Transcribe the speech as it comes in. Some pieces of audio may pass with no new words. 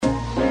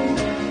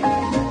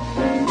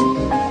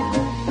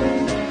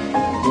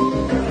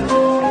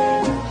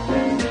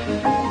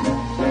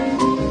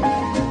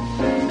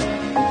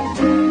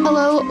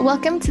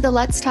to the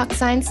Let's Talk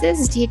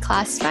Sciences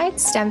Declassified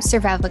STEM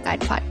Survival Guide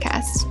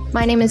podcast.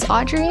 My name is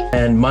Audrey.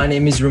 And my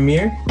name is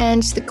Ramir.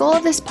 And the goal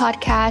of this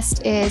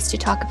podcast is to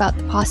talk about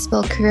the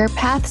possible career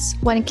paths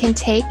one can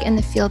take in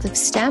the field of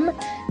STEM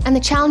and the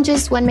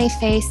challenges one may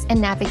face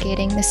in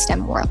navigating the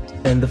STEM world.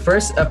 In the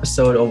first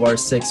episode of our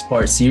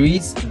 6-part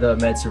series, the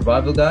Med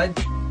Survival Guide,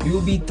 we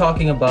will be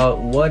talking about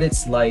what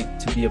it's like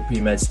to be a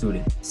pre-med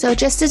student. So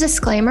just a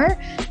disclaimer,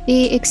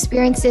 the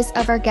experiences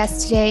of our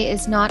guest today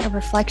is not a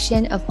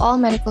reflection of all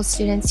medical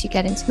students who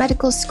get into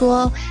medical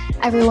school.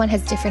 Everyone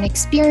has different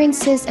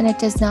experiences, and it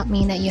does not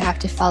mean that you have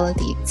to follow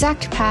the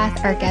exact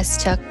path our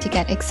guest took to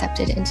get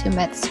accepted into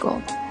med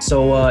school.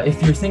 So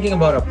if you're thinking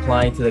about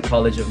applying to the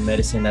College of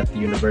Medicine at the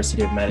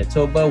University of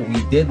Manitoba,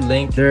 we did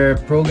link their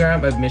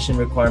program admission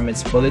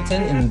requirements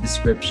bulletin in the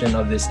description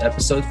of this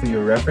episode for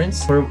your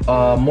reference for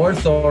more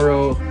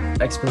thorough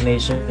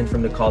explanation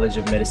from the College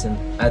of Medicine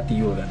at the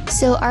U of M.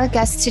 So our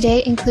guests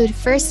today include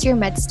first-year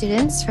med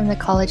students from the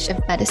College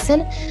of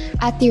Medicine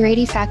at the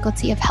Rady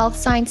Faculty of Health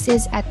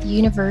Sciences at the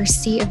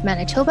University of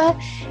Manitoba,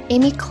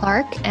 Amy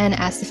Clark and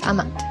Asif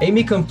Ahmad.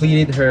 Amy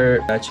completed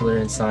her Bachelor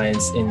in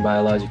Science in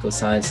Biological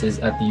Sciences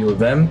at the U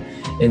of M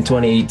in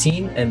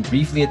 2018 and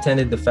briefly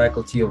attended the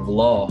Faculty of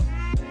Law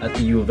at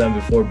the U of M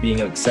before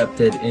being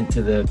accepted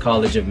into the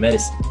College of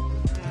Medicine.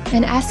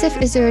 And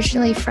Asif is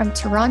originally from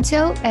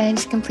Toronto and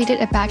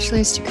completed a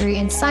bachelor's degree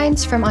in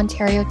science from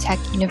Ontario Tech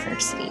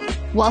University.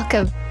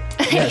 Welcome,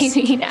 Yes.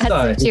 Amy and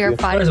Asif, to your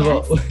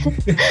podcast.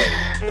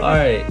 All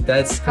right,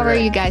 that's correct. How are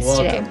you guys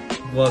today?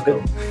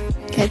 Welcome.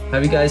 Good.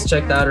 Have you guys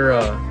checked out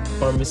our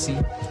pharmacy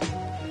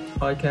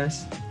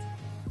podcast?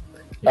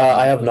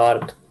 I have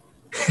not,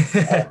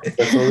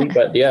 personally,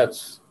 but yeah,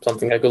 it's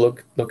something I could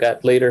look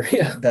at later.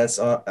 Yeah, That's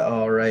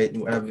all right.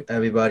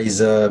 Everybody's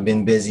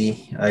been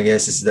busy. I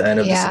guess it's the end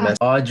of the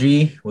semester.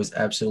 Audrey was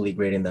absolutely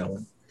great in that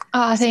one.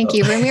 Oh, thank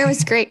you. Ramir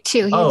was great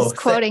too. He was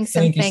quoting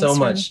some thank you things so from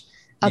much.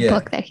 a Yeah.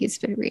 book that he's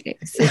been reading.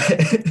 So.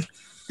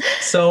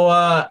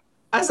 So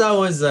as I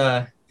was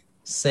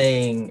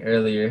saying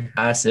earlier,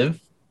 Asif,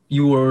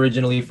 you were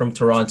originally from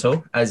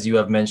Toronto, as you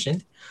have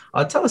mentioned.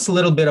 Tell us a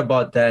little bit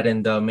about that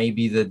and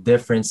maybe the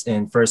difference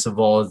in, first of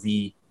all,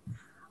 the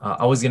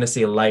I was gonna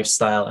say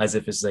lifestyle as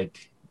if it's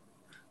like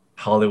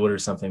Hollywood or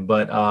something,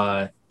 but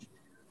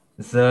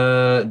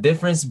the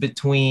difference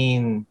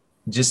between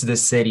just the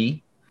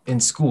city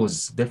and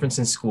schools, difference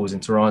in schools in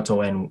Toronto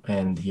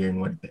and here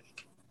in Winnipeg.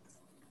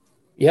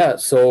 yeah.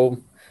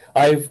 So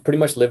I've pretty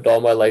much lived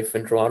all my life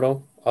in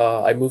Toronto.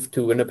 I moved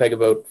to Winnipeg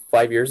about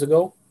 5 years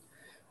ago,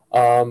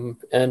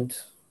 and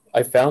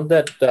I found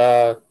that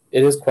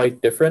it is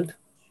quite different,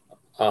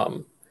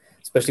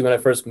 especially when I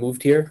first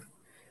moved here.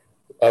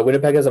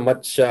 Winnipeg has a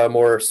much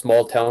more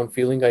small town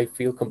feeling, I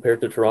feel, compared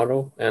to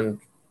Toronto, and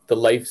the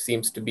life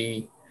seems to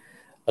be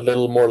a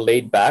little more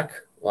laid back.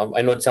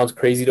 I know it sounds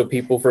crazy to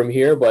people from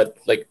here, but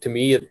like to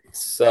me, it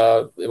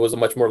was a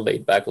much more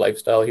laid back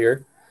lifestyle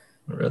here,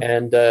 Really?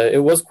 and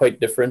it was quite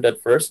different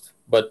at first.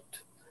 But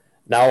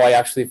now I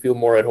actually feel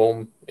more at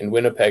home in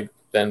Winnipeg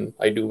than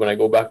I do when I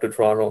go back to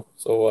Toronto.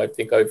 So I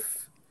think I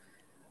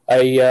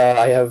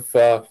have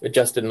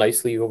adjusted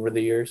nicely over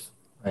the years.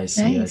 I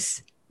see.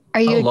 Nice. Are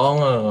How you?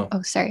 long?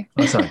 Oh, sorry.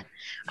 Oh, sorry. Are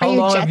How you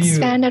a long have Jets you?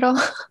 fan at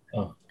all?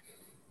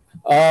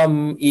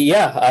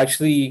 Yeah,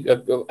 actually,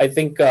 I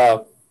think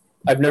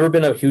I've never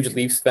been a huge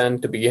Leafs fan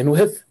to begin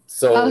with,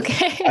 so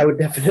Okay. I would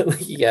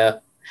definitely, yeah,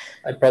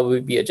 I'd probably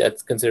be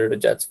considered a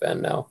Jets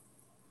fan now.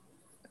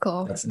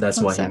 Cool.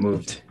 That's why he Awesome.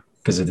 moved,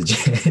 because of the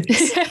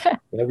Jets.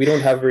 Yeah, we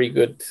don't have very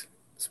good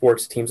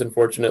sports teams,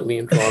 unfortunately,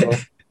 in Toronto.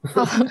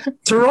 Oh,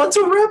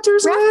 Toronto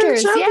Raptors,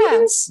 Raptors, yeah.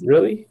 champions.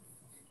 Really?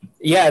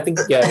 Yeah, I think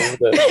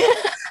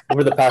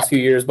over the past few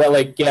years, but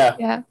like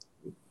yeah.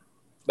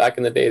 back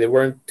in the day they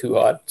weren't too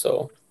hot,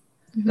 so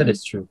That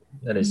is true.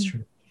 That is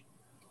true.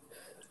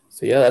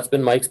 yeah, that's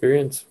been my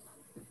experience.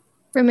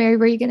 Ramir,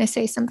 were you going to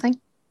say something?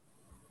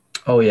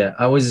 Oh yeah,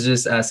 I was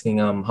just asking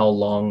how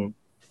long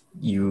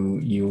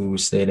you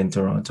stayed in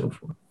Toronto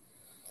for.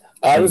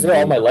 I was there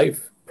all my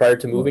life prior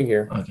to moving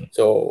here. Okay.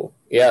 So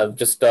yeah,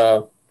 just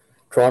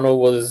Toronto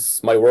was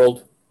my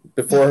world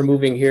before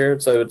moving here.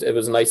 So it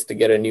was nice to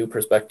get a new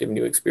perspective,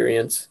 new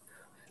experience,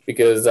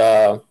 because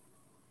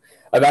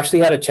I've actually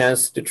had a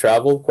chance to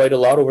travel quite a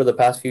lot over the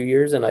past few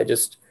years, and I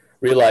just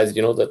realized,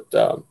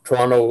 that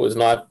Toronto is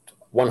not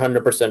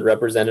 100%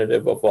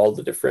 representative of all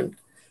the different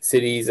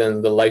cities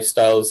and the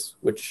lifestyles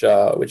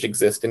which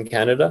exist in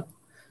Canada.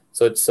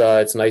 So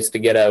it's nice to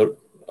get out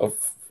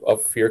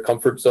of your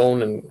comfort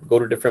zone and go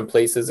to different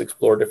places,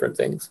 explore different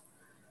things.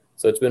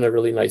 So it's been a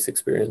really nice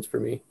experience for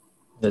me.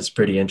 That's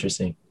pretty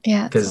interesting.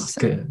 Yeah. Because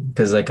Awesome.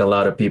 like a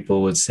lot of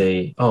people would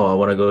say, oh, I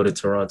want to go to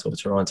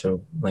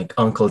Toronto, like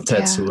Uncle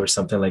Tetsu or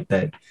something like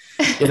that.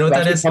 You know what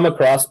I've that is? come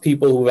across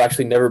people who've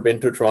actually never been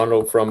to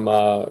Toronto from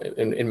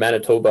in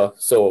Manitoba.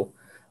 So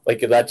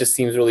like that just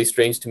seems really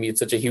strange to me. It's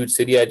such a huge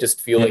city. I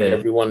just feel like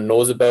everyone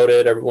knows about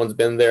it. Everyone's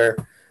been there.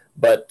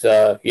 But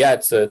yeah,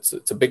 it's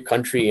a big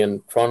country,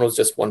 and Toronto's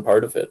just one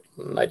part of it.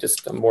 And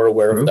I'm more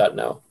aware of that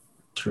now.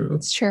 True.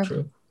 It's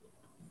true.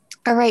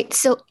 All right.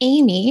 So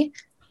Amy,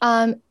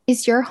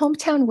 Is your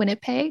hometown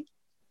Winnipeg?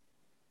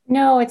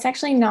 No, it's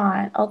actually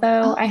not,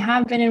 although I Oh,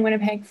 have been in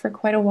Winnipeg for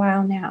quite a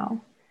while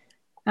now.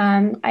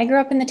 I grew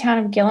up in the town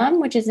of Gillam,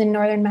 which is in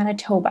northern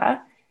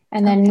Manitoba,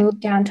 and then okay. moved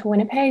down to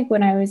Winnipeg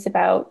when I was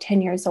about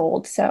 10 years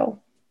old. So,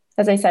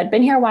 as I said,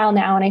 been here a while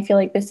now, and I feel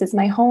like this is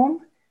my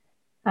home.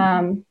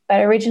 But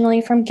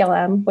originally from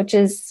Gillam,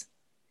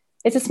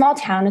 it's a small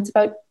town. It's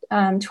about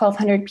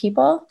 1,200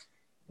 people.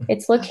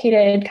 It's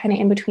located kind of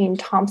in between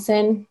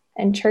Thompson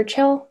and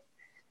Churchill,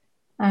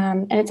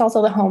 and it's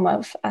also the home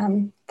of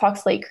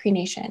Fox Lake Cree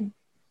Nation.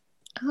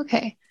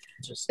 Okay.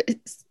 Just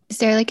Is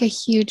there like a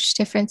huge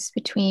difference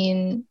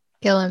between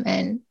Gillam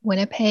and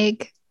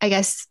Winnipeg? I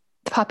guess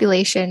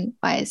population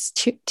wise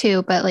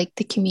too, but like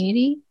the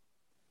community?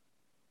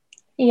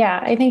 Yeah,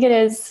 I think it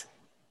is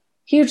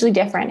hugely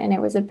different, and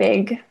it was a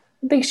big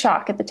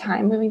shock at the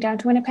time moving down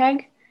to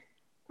Winnipeg.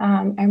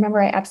 I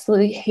remember I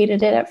absolutely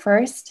hated it at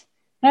first.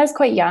 And I was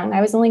quite young.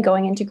 I was only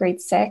going into grade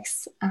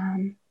 6,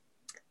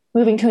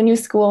 moving to a new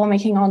school,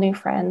 making all new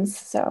friends.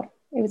 So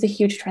it was a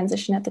huge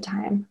transition at the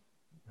time.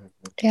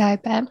 Yeah, I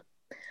bet.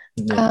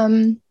 yeah.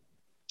 Um,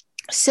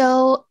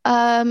 so,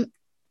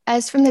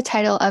 as from the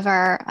title of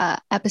our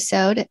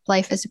episode,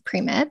 Life as a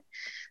Pre-Med,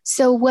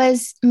 so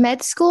was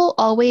med school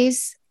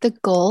always the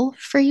goal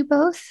for you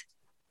both?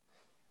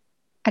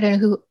 I don't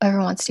know whoever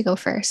wants to go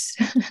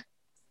first.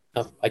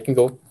 I can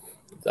go.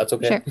 That's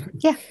okay.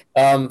 Sure.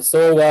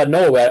 Yeah.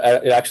 No,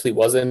 it actually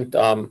wasn't.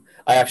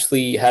 I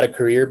actually had a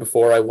career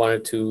before I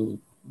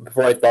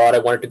thought I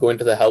wanted to go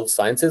into the health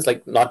sciences,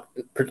 like not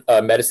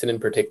medicine in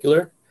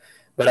particular,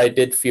 but I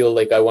did feel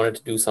like I wanted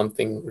to do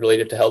something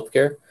related to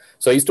healthcare.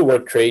 So I used to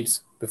work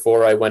trades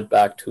before I went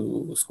back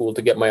to school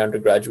to get my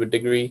undergraduate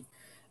degree,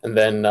 and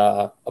then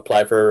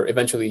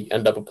eventually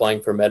end up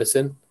applying for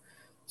medicine.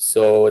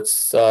 So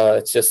it's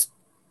just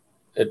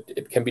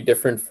it can be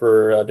different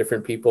for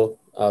different people.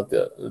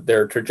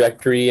 Their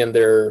trajectory and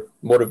their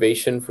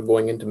motivation for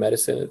going into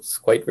medicine, it's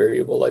quite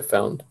variable, I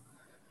found.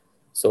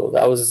 So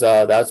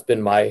that's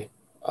been my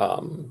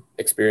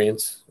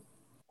experience.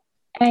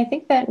 And I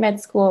think that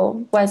med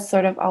school was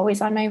sort of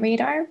always on my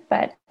radar,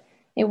 but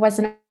it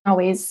wasn't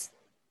always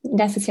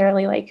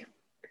necessarily like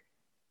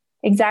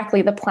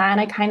exactly the plan.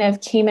 I kind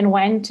of came and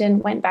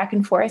went back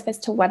and forth as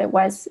to what it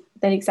was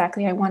that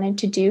exactly I wanted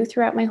to do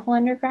throughout my whole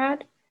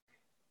undergrad.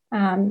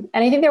 And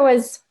I think there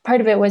was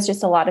part of it was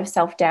just a lot of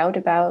self-doubt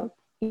about,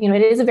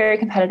 it is a very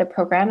competitive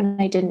program,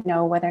 and I didn't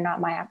know whether or not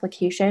my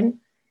application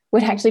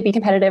would actually be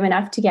competitive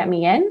enough to get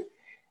me in.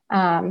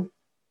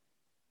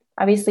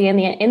 Obviously, in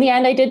the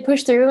end, I did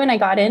push through and I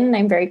got in, and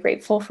I'm very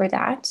grateful for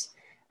that.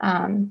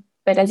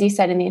 But as you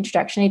said in the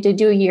introduction, I did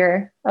do a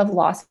year of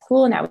law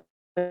school, and that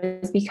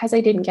was because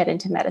I didn't get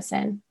into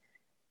medicine.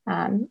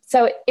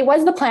 So it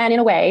was the plan in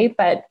a way,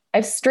 but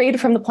I've strayed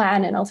from the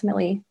plan and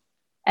ultimately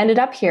ended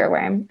up here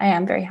where I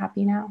am very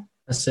happy now.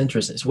 That's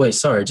interesting. Wait,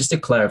 sorry, just to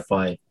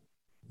clarify,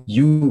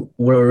 you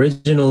were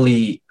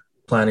originally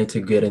planning to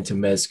get into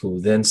med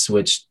school, then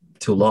switched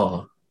to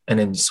law, and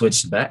then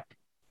switched back?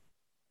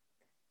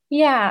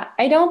 Yeah,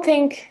 I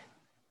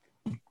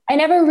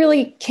never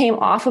really came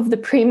off of the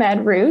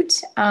pre-med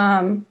route.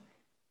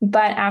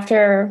 But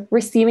after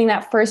receiving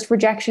that first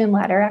rejection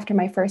letter after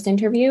my first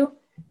interview,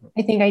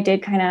 I think I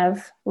did kind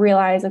of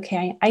realize,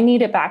 okay, I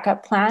need a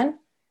backup plan,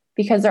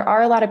 because there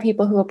are a lot of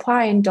people who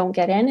apply and don't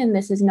get in, and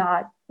it's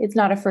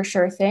not a for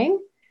sure thing.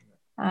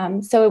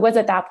 So it was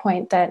at that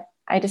point that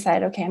I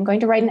decided, okay, I'm going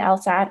to write an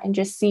LSAT and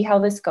just see how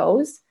this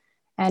goes.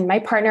 And my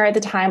partner at the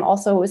time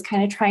also was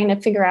kind of trying to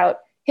figure out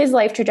his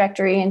life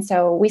trajectory. And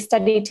so we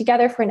studied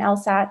together for an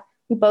LSAT.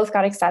 We both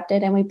got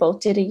accepted, and we both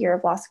did a year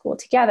of law school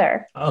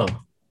together. Oh,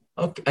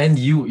 okay. And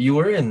you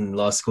were in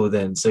law school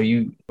then. So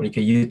you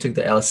took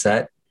the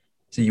LSAT.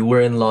 So you were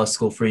in law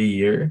school for a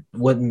year.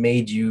 What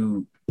made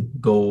you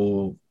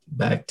go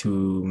back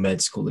to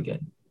med school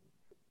again?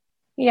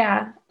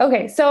 Yeah.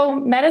 Okay. So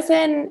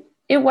medicine,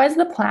 it was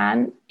the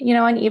plan,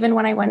 and even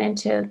when I went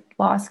into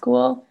law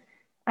school,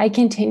 I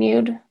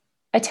continued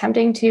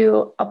attempting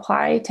to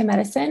apply to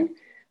medicine.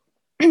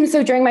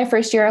 So during my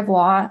first year of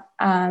law,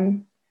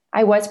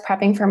 I was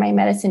prepping for my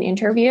medicine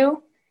interview,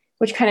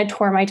 which kind of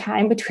tore my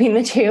time between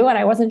the two. And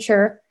I wasn't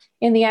sure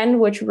in the end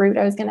which route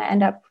I was going to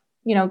end up,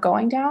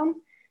 going down.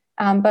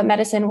 But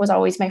medicine was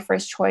always my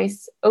first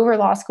choice over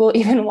law school,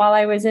 even while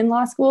I was in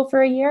law school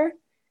for a year.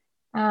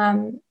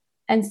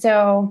 And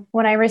so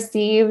when I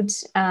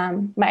received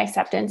my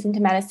acceptance into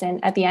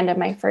medicine at the end of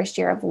my first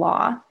year of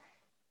law,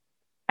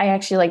 I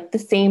actually, like the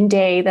same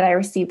day that I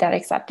received that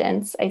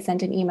acceptance, I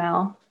sent an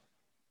email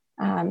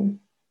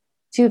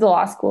to the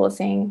law school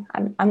saying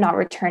I'm not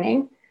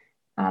returning,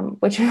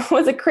 which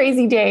was a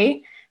crazy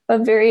day,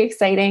 but very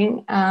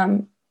exciting.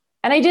 And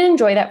I did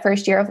enjoy that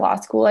first year of law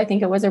school. I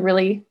think it was a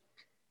really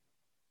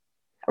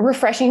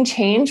refreshing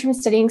change from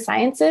studying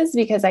sciences,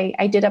 because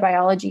I did a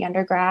biology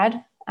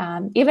undergrad.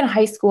 Even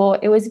high school,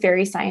 it was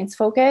very science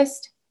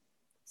focused.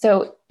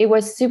 So it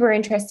was super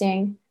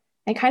interesting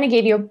and kind of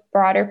gave you a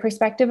broader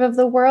perspective of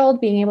the world,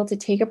 being able to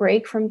take a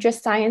break from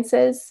just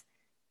sciences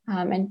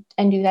and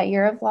do that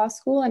year of law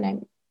school.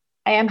 And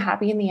I am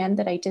happy in the end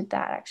that I did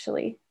that,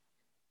 actually.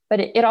 But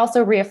it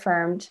also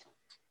reaffirmed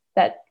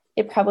that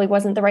it probably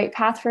wasn't the right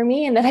path for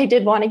me and that I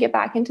did want to get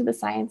back into the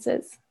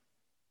sciences.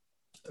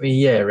 I mean,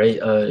 yeah, right.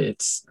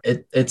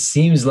 It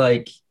seems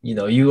like, you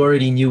know, you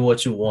already knew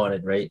what you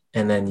wanted, right?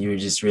 And then you're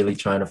just really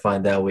trying to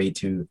find that way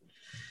to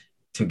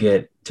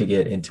get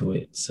into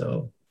it.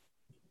 So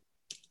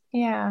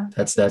Yeah.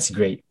 that's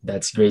great.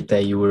 That's great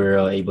that you were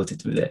able to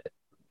do that.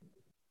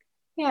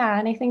 Yeah,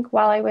 and I think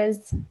while I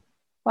was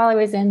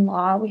in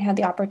law, we had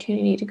the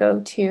opportunity to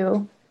go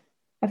to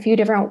a few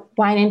different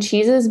wine and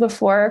cheeses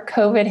before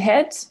COVID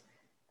hit.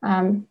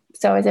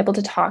 So I was able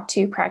to talk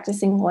to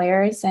practicing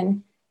lawyers,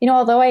 and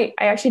although I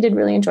actually did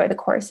really enjoy the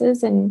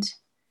courses and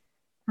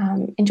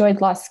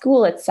enjoyed law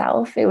school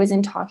itself, it was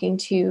in talking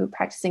to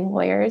practicing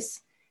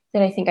lawyers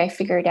that I think I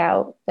figured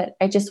out that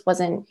I just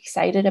wasn't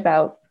excited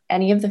about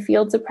any of the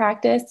fields of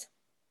practice,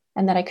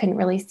 and that I couldn't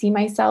really see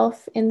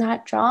myself in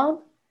that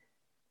job.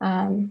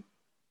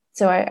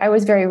 So I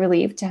was very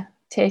relieved to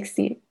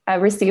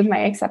receive my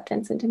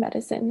acceptance into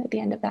medicine at the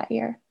end of that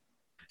year.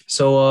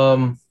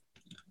 So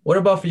what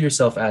about for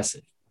yourself,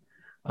 Asif?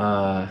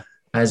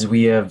 As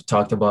we have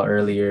talked about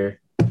earlier,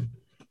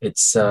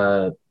 it's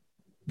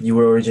you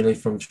were originally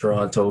from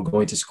Toronto,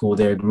 going to school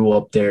there, grew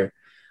up there,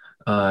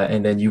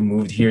 and then you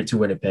moved here to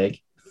Winnipeg.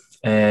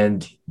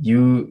 And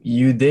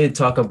you did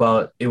talk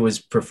about it was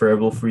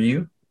preferable for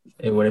you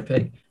in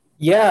Winnipeg.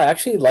 Yeah, I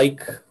actually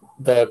like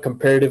the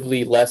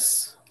comparatively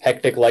less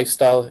hectic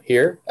lifestyle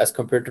here as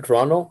compared to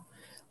Toronto.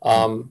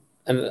 And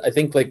I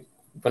think like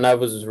when I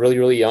was really,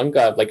 really young,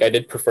 I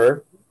would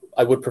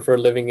prefer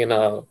living in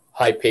a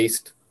high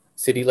paced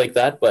city like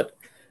that. But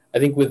I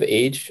think with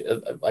age,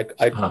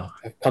 I've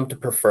come to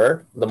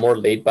prefer the more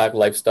laid back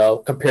lifestyle,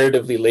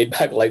 comparatively laid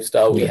back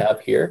lifestyle we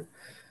have here.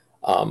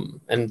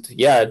 And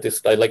yeah,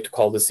 I like to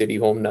call the city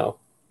home now.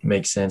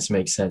 Makes sense.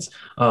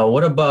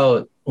 What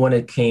about when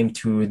it came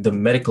to the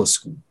medical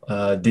school?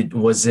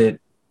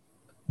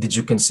 Did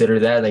you consider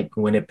that, like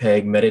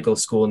Winnipeg Medical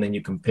School, and then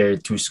you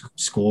compared two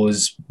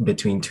schools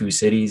between two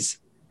cities?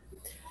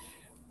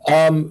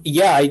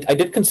 Yeah, I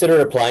did consider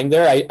applying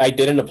there. I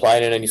didn't apply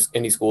in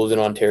any schools in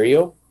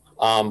Ontario.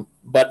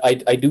 But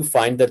I do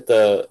find that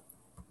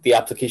the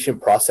application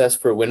process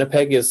for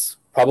Winnipeg is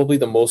probably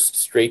the most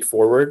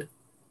straightforward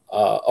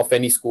of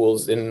any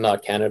schools in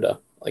Canada.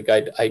 Like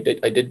I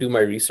did do my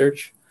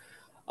research,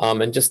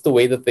 and just the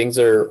way that things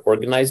are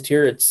organized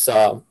here,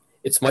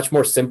 it's much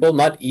more simple,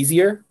 not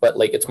easier, but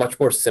like it's much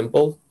more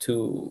simple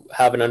to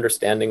have an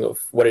understanding of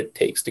what it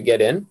takes to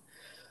get in.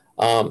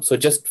 So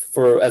just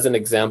as an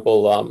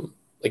example,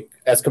 like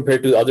as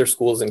compared to other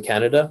schools in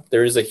Canada,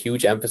 there is a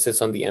huge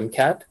emphasis on the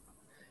MCAT,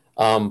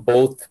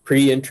 both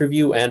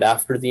pre-interview and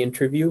after the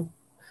interview,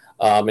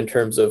 in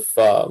terms of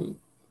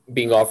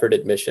being offered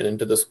admission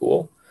into the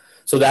school.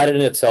 So that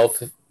in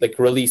itself, like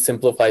really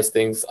simplifies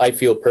things, I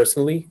feel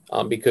personally,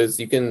 because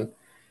you can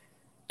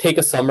take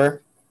a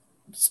summer,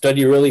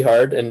 study really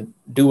hard and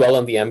do well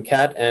on the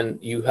MCAT, and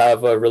you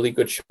have a really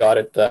good shot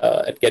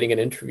at getting an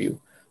interview.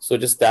 So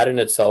just that in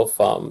itself,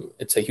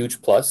 it's a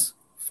huge plus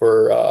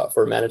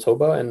for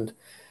Manitoba. And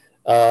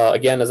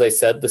again, as I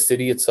said, the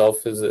city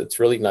itself it's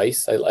really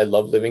nice. I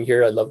love living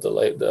here. I love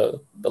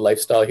the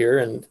lifestyle here,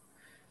 and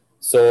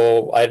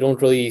so I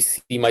don't really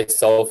see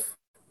myself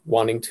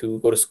wanting to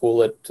go to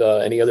school at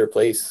any other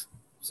place.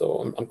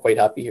 So I'm quite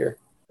happy here.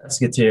 That's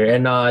good to hear,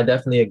 and I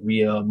definitely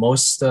agree.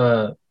 Most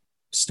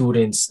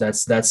students,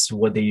 that's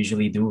what they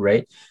usually do,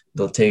 right?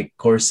 They'll take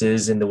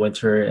courses in the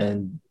winter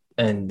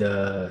and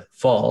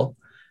fall,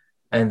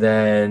 and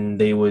then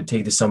they would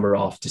take the summer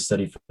off to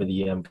study for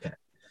the MCAT.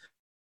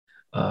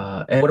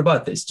 And what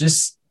about this?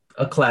 Just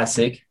a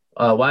classic.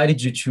 Why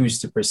did you choose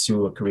to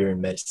pursue a career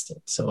in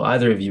medicine? So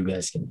either of you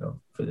guys can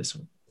go for this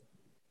one.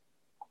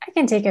 I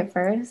can take it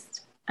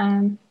first.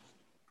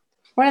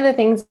 One of the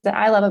things that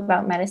I love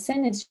about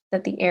medicine is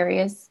that the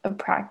areas of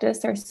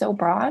practice are so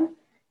broad,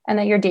 and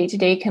that your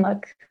day-to-day can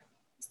look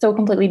so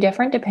completely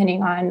different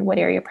depending on what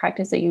area of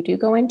practice that you do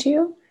go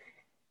into.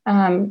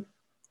 And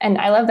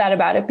I love that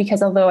about it,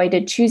 because although I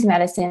did choose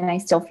medicine, I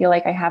still feel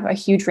like I have a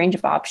huge range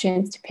of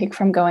options to pick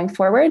from going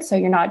forward. So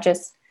you're not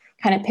just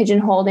kind of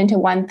pigeonholed into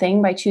one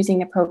thing by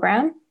choosing a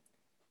program.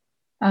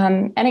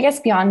 And I guess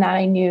beyond that,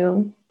 I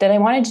knew that I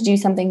wanted to do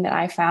something that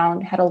I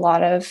found had a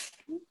lot of,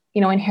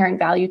 inherent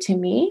value to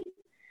me.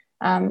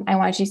 I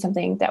wanted to do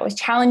something that was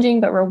challenging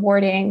but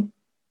rewarding,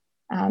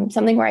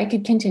 something where I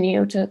could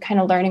continue to kind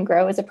of learn and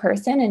grow as a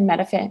person, and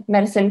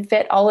medicine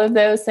fit all of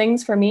those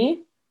things for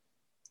me.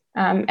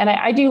 And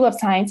I do love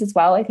science as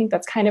well. I think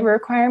that's kind of a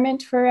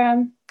requirement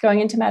for going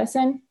into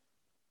medicine.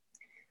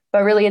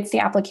 But really, it's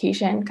the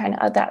application kind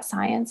of that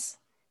science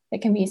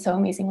that can be so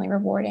amazingly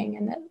rewarding,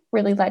 and that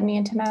really led me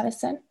into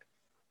medicine.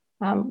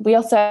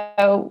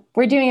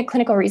 We're doing a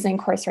clinical reasoning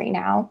course right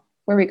now,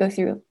 where we go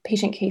through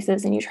patient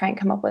cases and you try and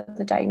come up with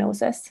a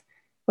diagnosis,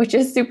 which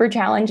is super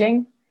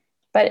challenging.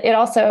 But it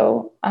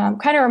also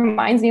kind of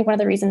reminds me of one of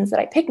the reasons that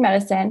I picked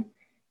medicine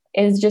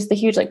is just the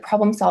huge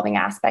problem solving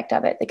aspect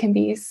of it that can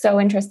be so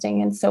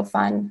interesting and so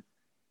fun,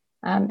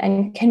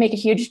 and can make a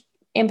huge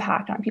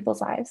impact on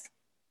people's lives.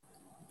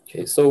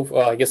 Okay, so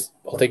I guess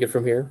I'll take it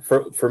from here.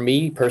 For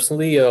me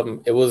personally,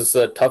 it was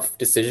a tough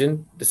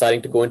decision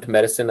deciding to go into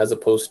medicine as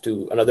opposed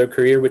to another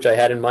career which I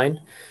had in mind.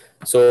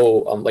 So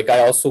like I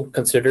also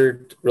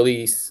considered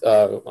really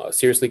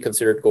seriously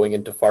considered going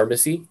into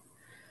pharmacy.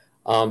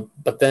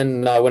 But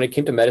then when it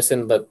came to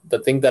medicine,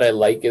 the thing that I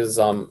like is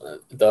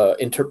the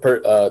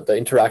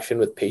interaction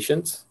with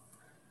patients.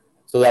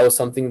 So that was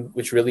something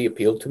which really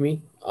appealed to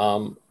me.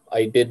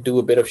 I did do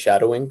a bit of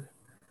shadowing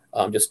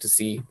just to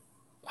see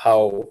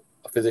how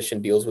a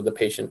physician deals with the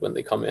patient when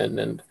they come in,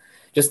 and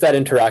just that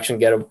interaction,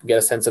 get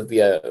a sense of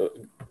get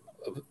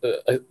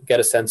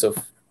a sense of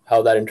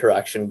how that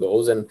interaction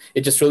goes. And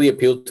it just really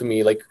appealed to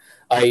me. Like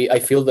I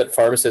feel that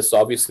pharmacists,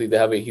 obviously they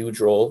have a huge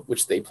role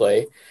which they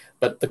play,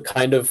 but the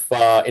kind of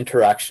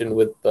interaction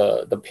with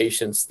the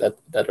patients that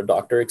a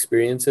doctor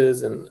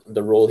experiences and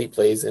the role he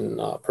plays in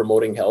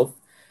promoting health,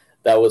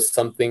 that was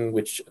something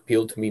which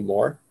appealed to me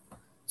more.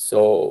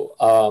 So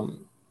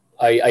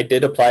I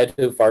did apply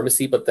to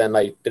pharmacy, but then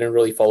I didn't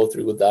really follow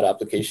through with that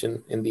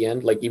application in the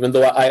end. Like, even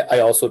though I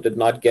also did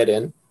not get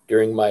in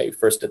during my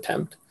first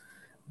attempt,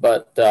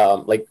 but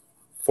like,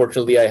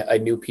 fortunately, I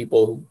knew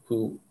people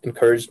who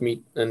encouraged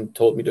me and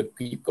told me to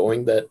keep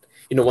going, that,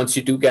 you know, once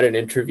you do get an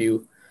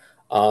interview,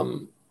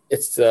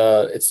 it's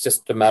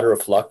just a matter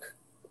of luck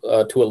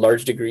to a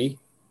large degree.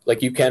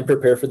 Like, you can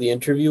prepare for the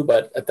interview,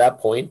 but at that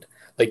point,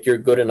 like, you're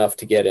good enough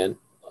to get in.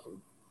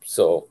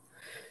 So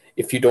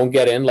if you don't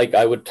get in, like,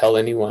 I would tell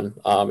anyone,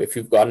 if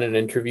you've gotten an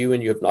interview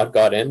and you have not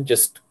got in,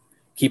 just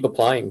keep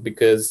applying,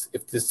 because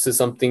if this is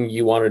something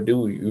you want to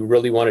do, you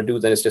really want to do,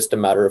 then it's just a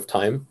matter of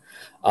time.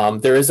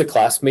 There is a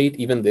classmate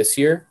even this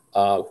year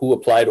who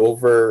applied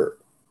over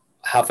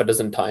half a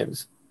dozen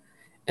times,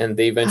 and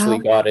they eventually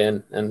got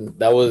in. And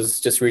that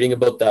was, just reading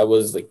about that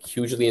was like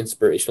hugely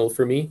inspirational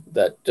for me,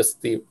 that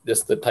just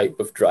the type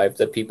of drive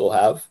that people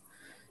have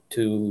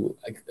to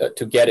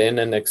get in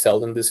and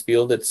excel in this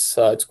field. It's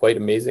quite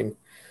amazing.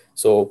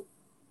 So,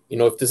 you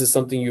know, if this is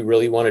something you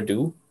really want to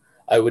do,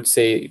 I would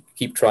say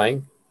keep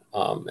trying.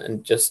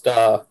 And just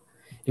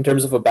in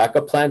terms of a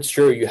backup plan,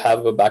 sure, you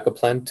have a backup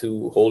plan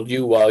to hold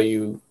you while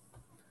you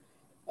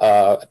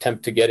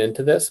attempt to get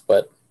into this.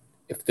 But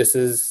if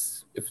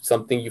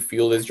something you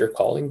feel is your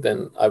calling,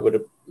 then I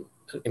would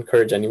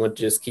encourage anyone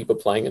to just keep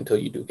applying until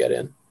you do get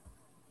in.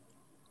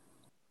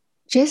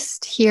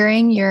 Just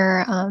hearing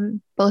your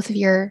both of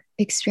your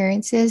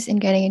experiences in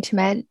getting into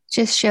med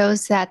just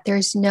shows that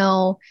there's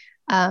no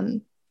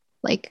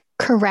like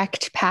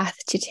correct path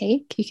to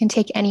take. You can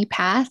take any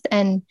path,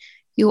 and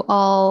you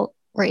all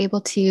were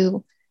able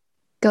to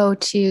go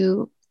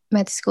to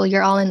med school.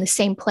 You're all in the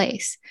same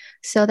place.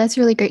 So that's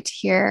really great to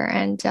hear.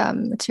 And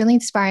it's really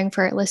inspiring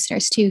for our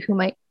listeners too, who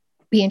might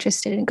be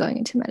interested in going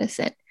into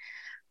medicine.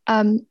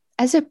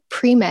 As a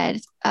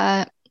pre-med,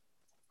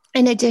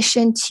 in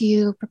addition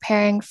to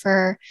preparing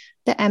for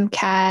the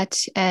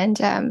MCAT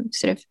and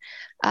sort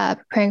of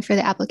preparing for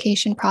the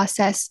application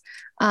process,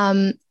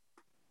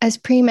 as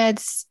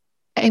pre-meds,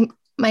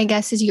 my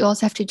guess is you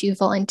also have to do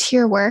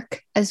volunteer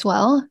work as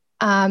well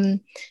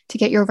to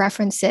get your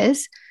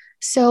references.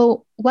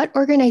 So what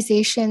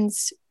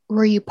organizations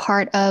were you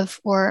part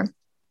of or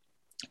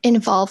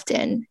involved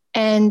in?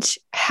 And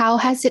how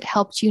has it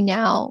helped you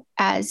now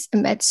as a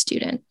med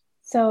student?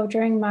 So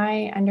during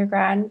my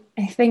undergrad,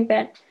 I think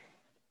that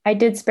I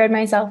did spread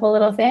myself a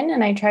little thin,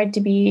 and I tried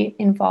to be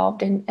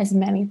involved in as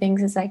many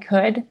things as I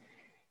could.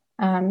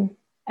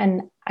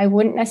 And I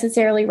wouldn't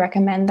necessarily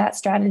recommend that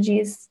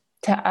strategies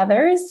to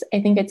others.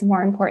 I think it's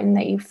more important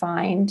that you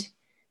find,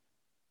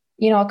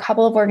 you know, a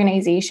couple of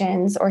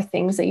organizations or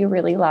things that you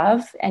really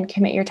love and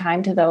commit your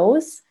time to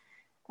those.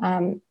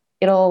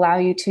 It'll allow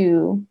you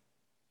to,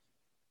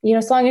 you know,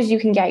 as long as you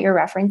can get your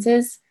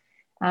references,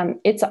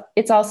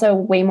 it's also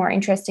way more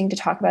interesting to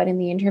talk about in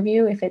the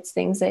interview if it's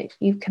things that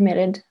you've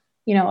committed,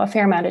 you know, a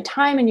fair amount of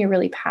time and you're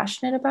really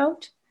passionate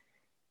about.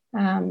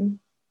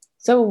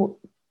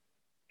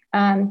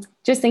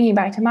 Just thinking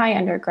back to my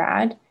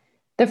undergrad,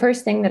 the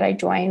first thing that I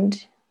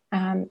joined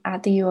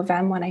at the U of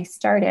M when I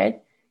started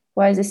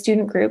was a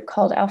student group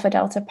called Alpha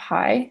Delta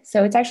Pi.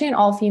 So it's actually an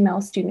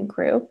all-female student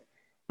group,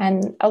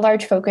 and a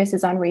large focus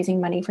is on raising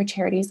money for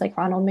charities like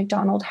Ronald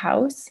McDonald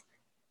House.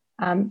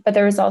 But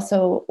there was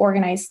also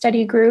organized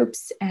study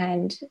groups,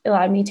 and it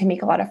allowed me to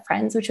make a lot of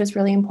friends, which was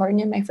really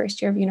important in my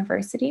first year of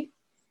university.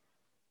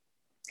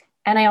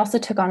 And I also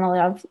took on a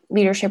lot of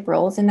leadership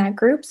roles in that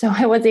group. So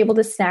I was able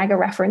to snag a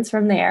reference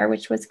from there,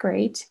 which was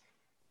great.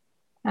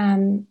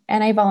 And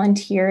I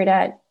volunteered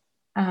at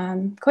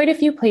quite a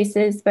few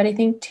places, but I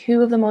think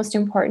two of the most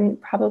important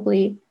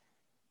probably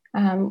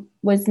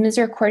was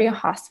Misericordia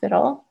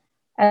Hospital,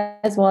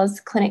 as well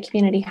as Clinic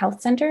Community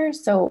Health Center.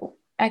 So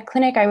at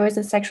Clinic, I was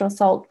a sexual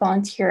assault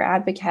volunteer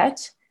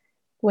advocate,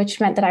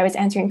 which meant that I was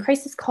answering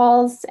crisis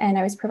calls and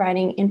I was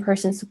providing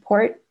in-person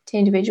support to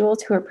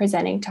individuals who were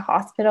presenting to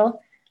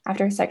hospital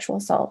after sexual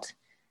assault.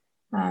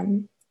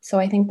 So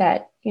I think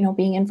that, you know,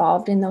 being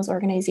involved in those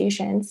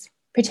organizations,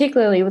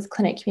 particularly with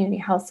Clinic Community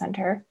Health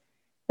Center,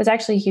 was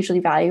actually hugely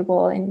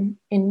valuable in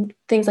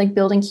things like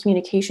building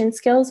communication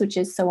skills, which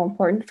is so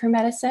important for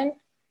medicine.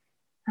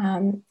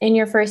 In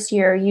your first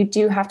year, you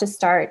do have to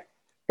start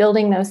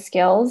building those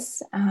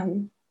skills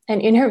and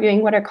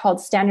interviewing what are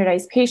called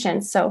standardized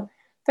patients. So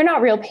they're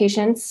not real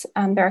patients,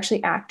 they're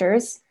actually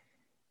actors.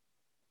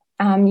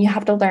 You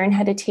have to learn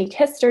how to take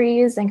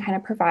histories and kind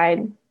of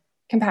provide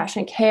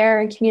compassionate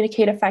care and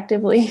communicate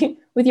effectively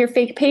with your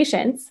fake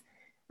patients,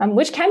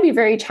 which can be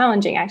very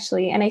challenging,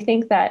 actually. And I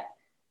think that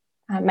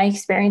my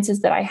experiences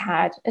that I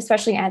had,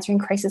 especially answering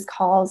crisis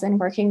calls and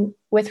working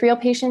with real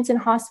patients in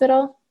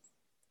hospital,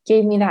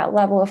 gave me that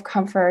level of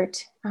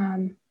comfort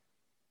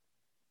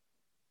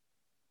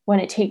when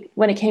it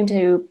came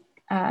to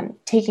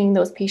taking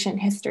those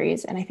patient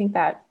histories. And I think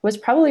that was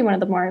probably one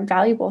of the more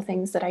valuable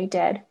things that I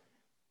did,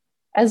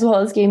 as well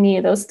as gave me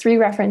those 3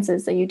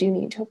 references that you do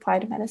need to apply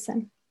to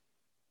medicine.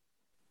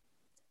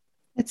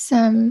 It's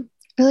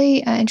really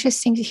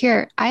interesting to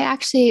hear. I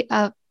actually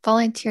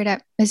volunteered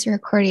at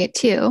Misericordia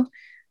too,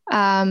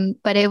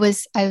 but I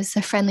was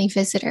a friendly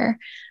visitor.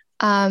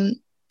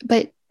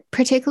 But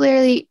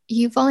particularly,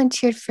 you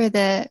volunteered for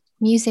the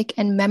music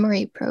and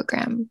memory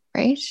program,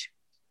 right?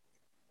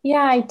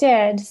 Yeah, I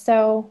did.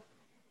 So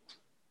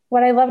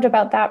what I loved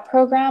about that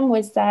program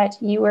was that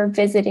you were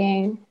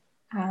visiting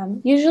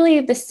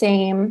usually the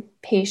same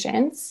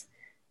patients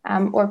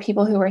or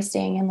people who were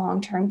staying in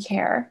long-term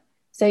care.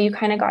 So you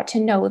kind of got to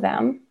know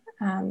them,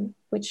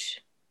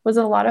 which was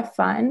a lot of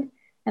fun.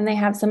 And they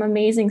have some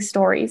amazing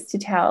stories to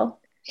tell.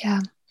 Yeah.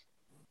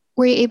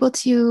 Were you able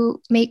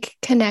to make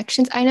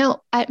connections? I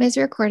know at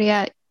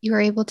Misericordia, you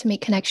were able to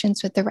make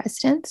connections with the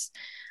residents,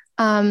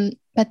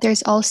 but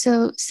there's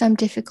also some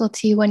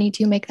difficulty when you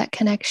do make that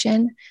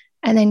connection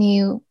and then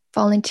you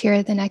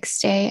volunteer the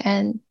next day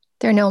and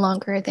they're no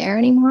longer there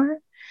anymore.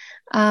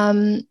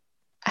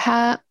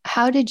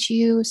 How did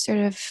you sort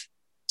of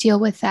deal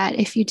with that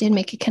if you did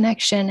make a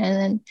connection and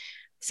then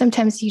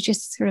sometimes you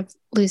just sort of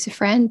lose a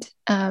friend?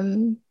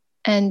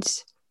 And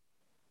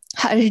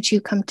how did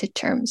you come to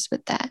terms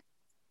with that?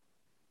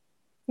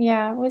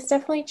 Yeah, it was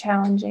definitely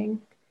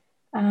challenging.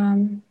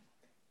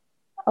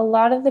 A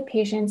lot of the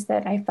patients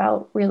that I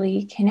felt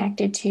really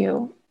connected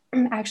to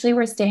actually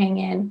were staying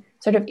in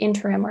sort of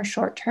interim or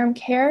short-term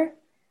care.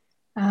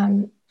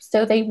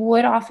 So they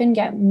would often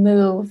get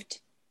moved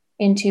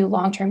into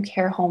long-term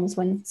care homes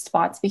when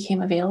spots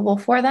became available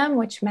for them,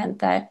 which meant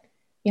that,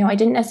 I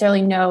didn't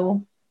necessarily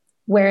know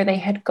where they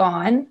had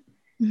gone.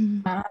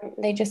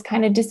 Mm-hmm. They just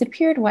kind of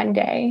disappeared one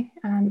day.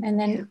 And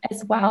then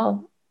as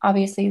well,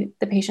 obviously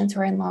the patients who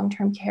were in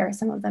long-term care,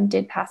 some of them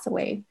did pass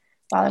away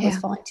while I was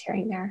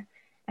volunteering there.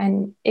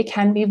 And it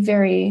can be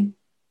very,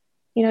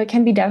 it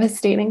can be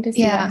devastating to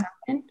see that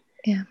happen.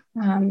 Yeah.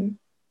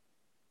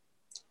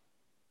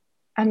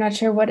 I'm not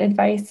sure what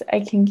advice I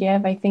can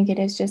give. I think it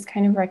is just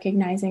kind of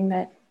recognizing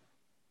that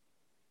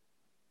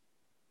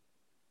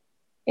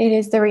it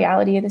is the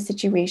reality of the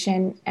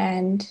situation,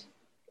 and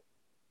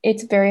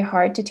it's very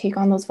hard to take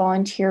on those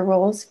volunteer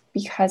roles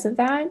because of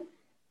that.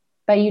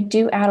 But you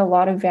do add a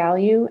lot of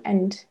value,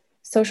 and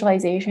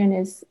socialization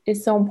is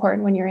so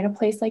important when you're in a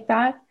place like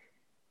that.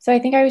 So I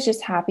think I was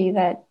just happy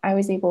that I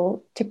was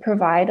able to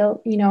provide,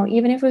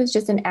 even if it was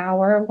just an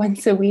hour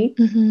once a week,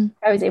 mm-hmm.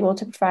 I was able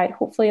to provide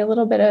hopefully a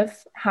little bit of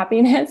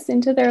happiness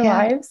into their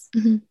lives.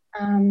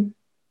 Mm-hmm.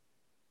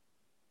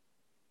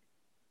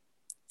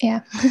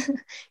 Yeah,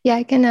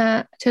 I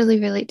can totally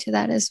relate to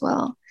that as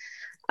well.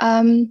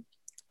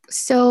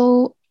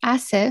 So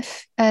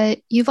Asif,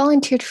 you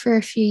volunteered for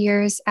a few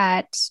years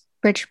at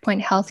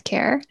Bridgepoint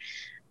Healthcare,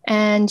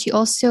 and you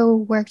also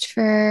worked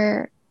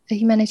for a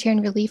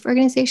humanitarian relief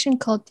organization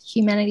called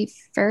Humanity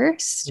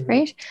First, mm-hmm.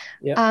 right?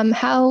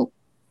 Yeah.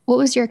 What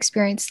was your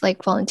experience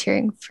like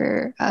volunteering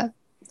for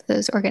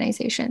those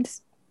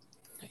organizations?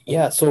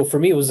 Yeah, so for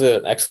me, it was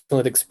an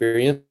excellent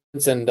experience.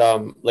 And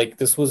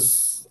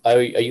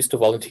I used to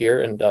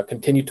volunteer and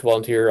continued to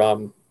volunteer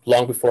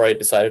long before I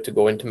decided to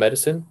go into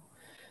medicine.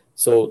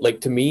 So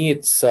to me,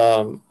 it's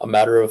a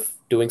matter of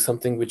doing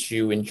something which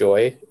you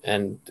enjoy,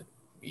 and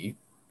it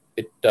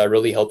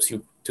really helps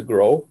you to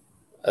grow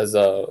as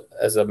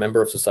a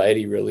member of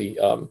society, really,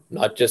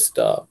 not just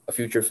a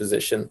future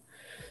physician.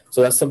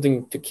 So that's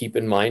something to keep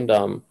in mind.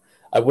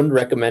 I wouldn't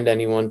recommend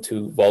anyone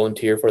to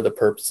volunteer for the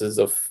purposes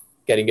of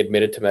getting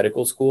admitted to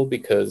medical school,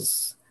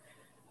 because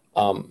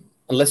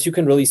unless you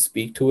can really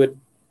speak to it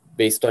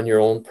based on your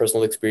own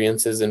personal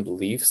experiences and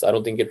beliefs, I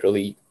don't think it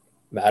really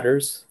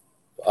matters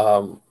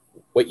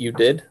what you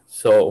did.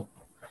 So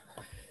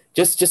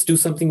just do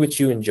something which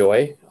you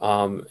enjoy,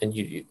 and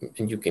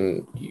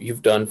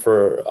you've done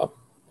for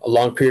a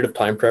long period of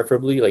time,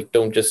 preferably.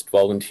 Don't just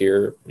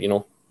volunteer,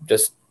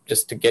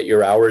 just to get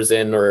your hours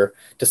in or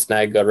to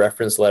snag a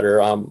reference letter.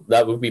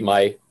 That would be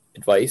my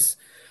advice.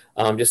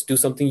 Just do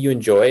something you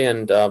enjoy,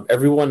 and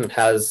everyone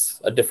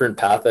has a different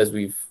path, as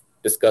we've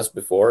discussed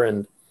before.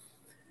 And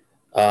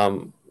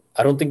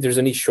I don't think there's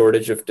any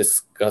shortage of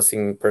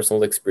discussing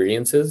personal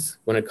experiences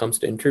when it comes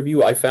to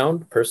interview, I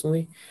found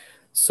personally.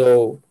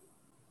 So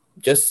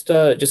just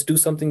do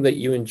something that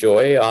you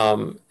enjoy.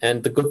 And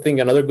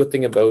another good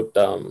thing about,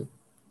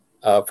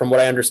 from what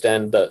I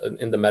understand,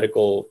 in the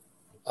medical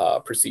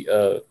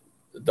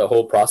the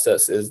whole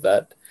process is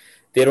that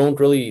they don't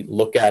really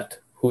look at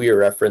who your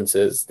reference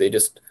is. They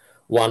just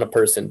want a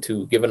person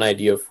to give an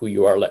idea of who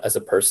you are as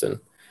a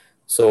person.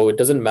 So it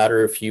doesn't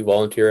matter if you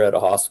volunteer at a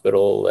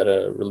hospital, at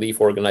a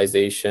relief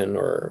organization,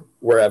 or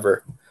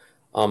wherever,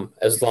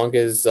 as long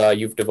as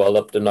you've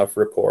developed enough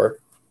rapport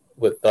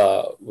with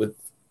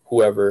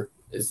whoever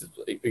is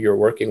you're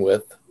working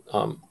with.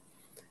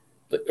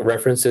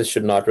 References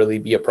should not really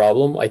be a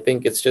problem. I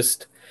think it's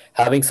just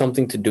having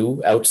something to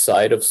do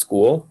outside of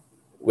school,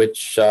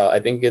 which I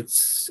think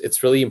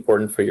it's really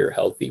important for your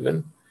health,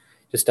 even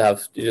just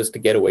to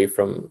get away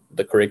from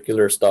the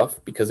curricular stuff,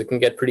 because it can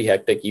get pretty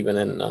hectic even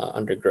in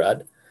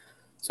undergrad.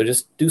 So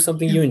just do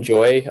something you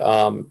enjoy.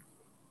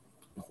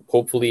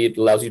 Hopefully it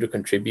allows you to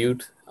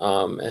contribute,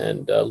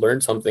 and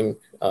learn something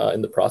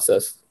in the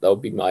process. That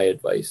would be my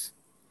advice.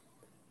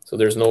 So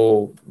there's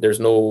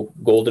no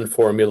golden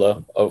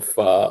formula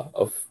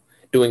of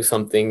doing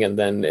something and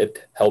then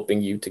it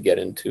helping you to get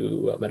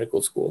into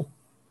medical school.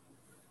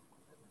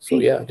 So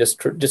yeah,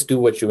 just do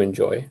what you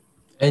enjoy.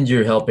 And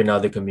you're helping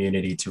out the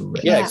community too,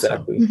 right? Yeah,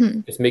 exactly. Mm-hmm.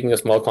 It's making a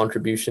small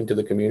contribution to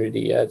the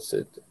community. Yeah,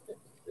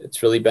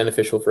 it's really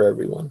beneficial for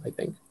everyone, I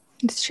think.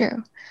 It's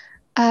true.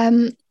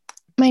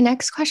 My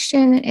next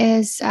question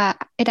is,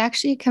 it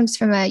actually comes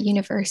from a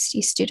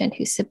university student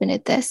who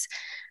submitted this.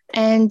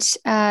 And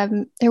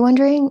they're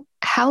wondering,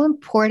 how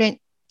important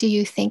do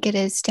you think it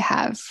is to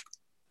have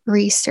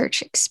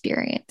research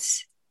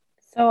experience?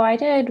 So I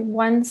did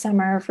one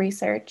summer of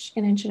research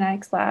in a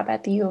genetics lab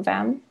at the U of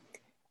M.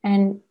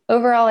 And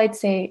overall, I'd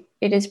say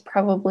it is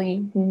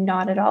probably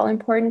not at all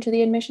important to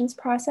the admissions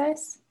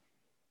process.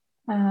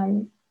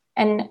 And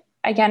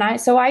again,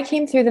 I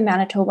came through the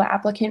Manitoba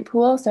applicant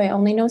pool, so I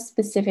only know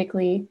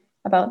specifically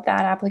about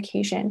that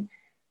application.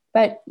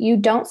 But you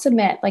don't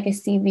submit like a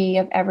CV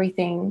of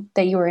everything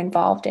that you were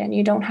involved in.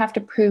 You don't have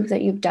to prove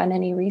that you've done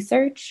any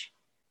research.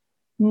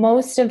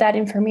 Most of that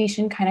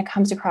information kind of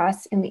comes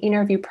across in the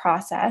interview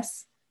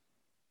process.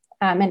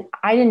 And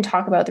I didn't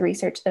talk about the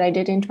research that I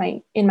did in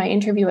my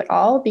interview at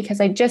all,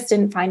 because I just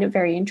didn't find it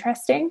very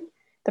interesting,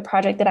 the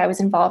project that I was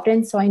involved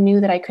in. So I knew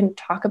that I couldn't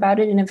talk about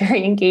it in a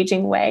very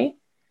engaging way.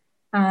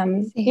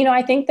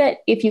 I think that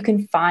if you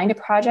can find a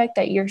project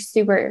that you're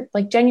super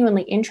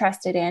genuinely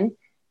interested in,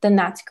 then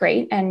that's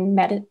great. And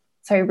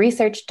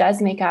research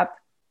does make up,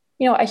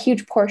 a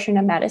huge portion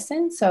of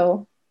medicine.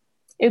 So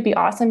it would be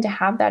awesome to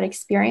have that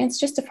experience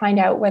just to find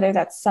out whether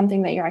that's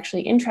something that you're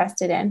actually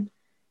interested in.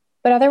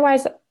 But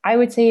otherwise, I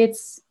would say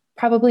it's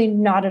probably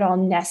not at all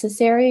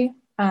necessary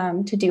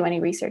to do any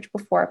research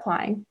before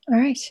applying. All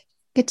right.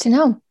 Good to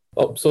know.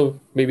 Oh, so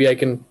maybe I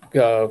can,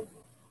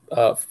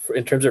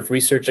 in terms of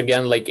research,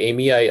 again, like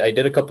Amy, I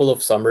did a couple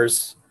of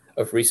summers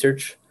of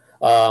research.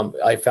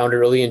 I found it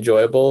really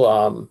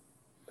enjoyable.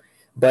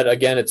 But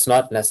again, it's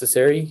not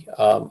necessary.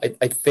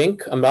 I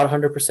think, I'm not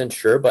 100%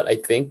 sure, but I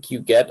think you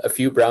get a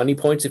few brownie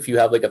points if you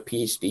have like a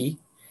PhD,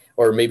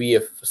 or maybe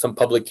if some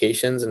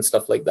publications and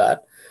stuff like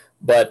that.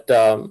 But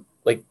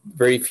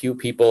very few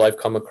people I've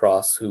come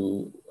across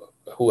who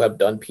have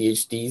done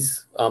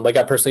PhDs.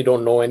 I personally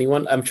don't know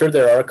anyone. I'm sure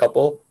there are a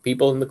couple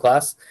people in the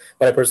class,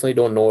 but I personally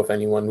don't know of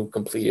anyone who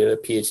completed a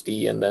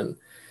PhD and then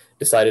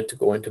decided to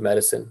go into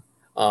medicine.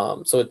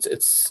 So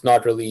it's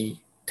not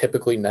really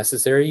typically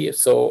necessary.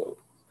 So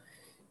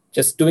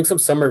just doing some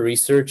summer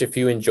research, if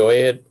you enjoy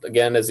it,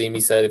 again, as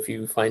Amy said, if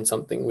you find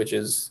something which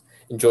is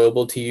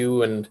enjoyable to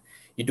you and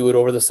you do it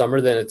over the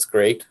summer, then it's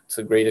great. It's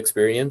a great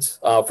experience.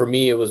 For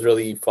me, it was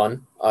really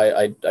fun.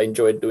 I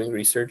enjoyed doing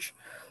research.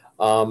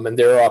 And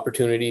there are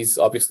opportunities,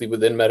 obviously,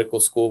 within medical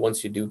school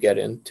once you do get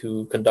in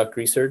to conduct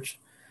research.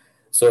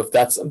 So if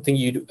that's something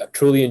you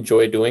truly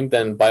enjoy doing,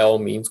 then by all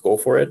means, go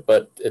for it.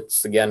 But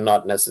it's, again,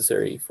 not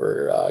necessary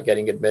for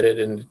getting admitted,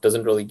 and it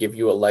doesn't really give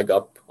you a leg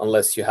up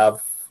unless you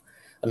have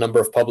a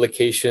number of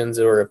publications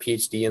or a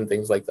PhD and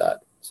things like that.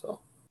 So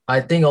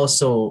I think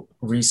also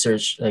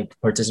research, like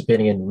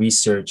participating in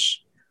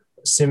research,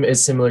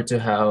 is similar to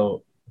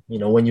how,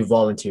 when you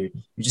volunteer,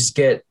 you just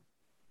get,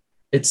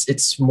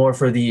 it's more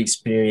for the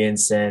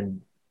experience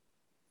and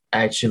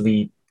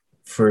actually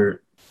for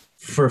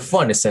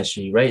fun,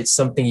 essentially, right? It's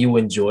something you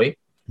enjoy.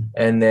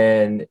 And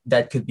then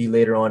that could be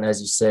later on,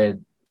 as you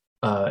said,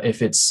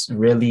 if it's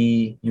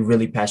you're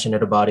really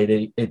passionate about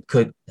it, it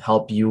could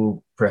help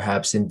you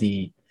perhaps in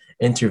the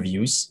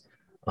interviews.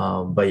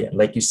 But yeah,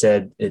 like you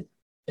said,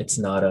 it's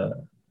not a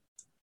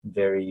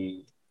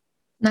very,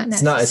 not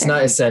necessary. It's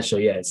not essential.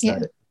 Yeah, it's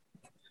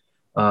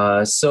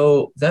not.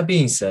 So that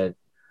being said,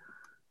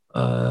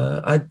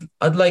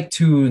 I'd like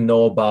to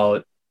know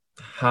about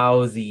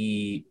how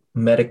the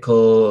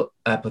medical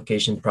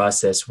application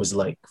process was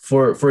like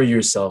for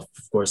yourself.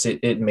 Of course,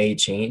 it may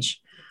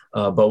change,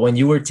 but when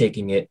you were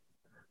taking it,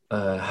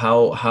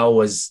 how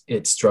was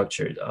it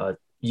structured?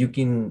 You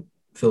can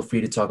feel free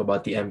to talk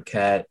about the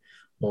MCAT,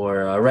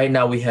 or right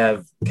now we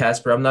have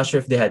Casper. I'm not sure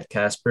if they had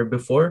Casper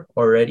before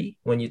already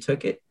when you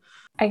took it,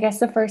 I guess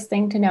the first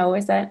thing to know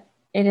is that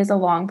it is a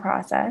long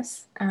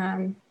process.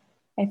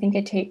 I think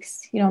it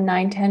takes,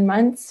 9-10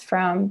 months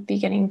from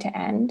beginning to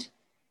end.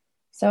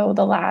 So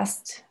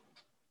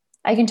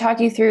I can talk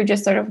you through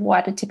just sort of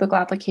what a typical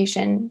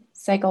application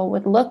cycle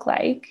would look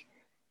like.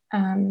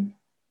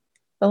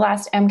 The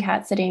last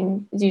MCAT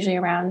sitting is usually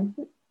around,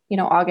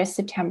 August,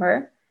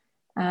 September.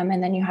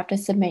 And then you have to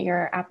submit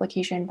your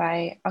application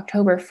by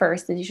October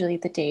 1st is usually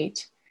the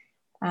date.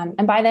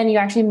 And by then you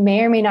actually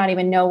may or may not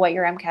even know what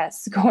your MCAT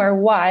score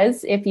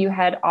was if you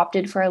had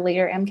opted for a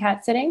later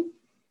MCAT sitting.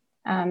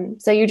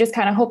 So you just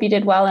kind of hope you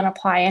did well and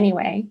apply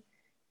anyway.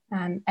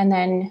 And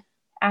then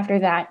after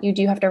that, you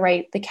do have to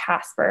write the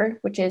CASPER,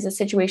 which is a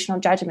situational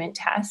judgment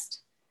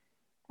test.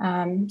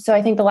 So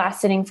I think the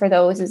last sitting for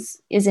those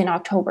is in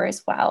October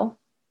as well.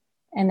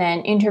 And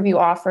then interview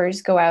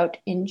offers go out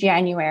in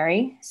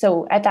January.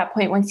 So at that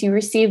point, once you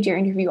received your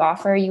interview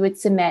offer, you would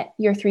submit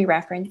your 3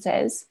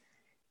 references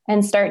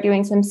and start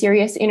doing some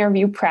serious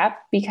interview prep,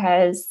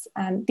 because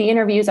the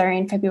interviews are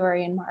in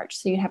February and March.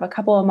 So you'd have a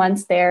couple of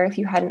months there if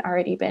you hadn't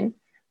already been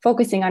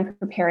focusing on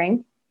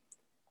preparing.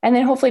 And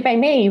then hopefully by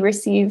May, you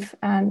receive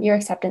your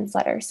acceptance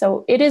letter.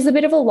 So it is a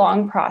bit of a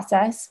long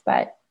process,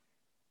 but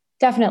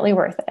definitely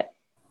worth it.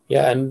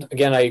 Yeah, and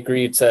again, I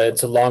agree. It's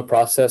a long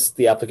process.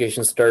 The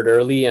applications start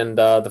early, and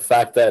the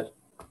fact that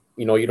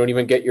you don't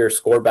even get your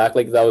score back,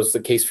 like that was the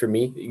case for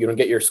me. You don't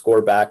get your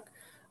score back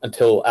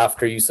until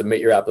after you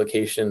submit your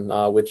application,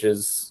 which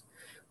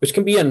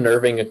can be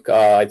unnerving,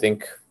 I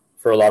think,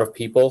 for a lot of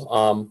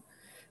people.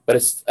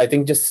 But I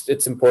think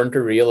it's important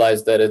to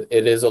realize that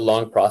it is a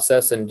long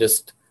process, and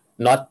just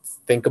not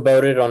think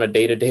about it on a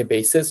day-to-day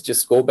basis.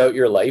 Just go about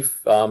your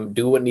life,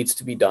 do what needs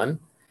to be done,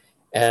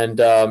 and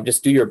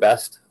just do your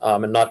best,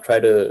 and not try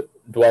to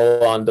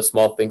dwell on the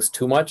small things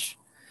too much.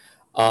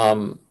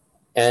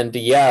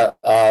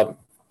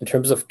 In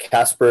terms of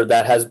CASPER,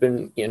 that has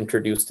been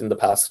introduced in the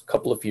past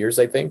couple of years,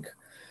 I think.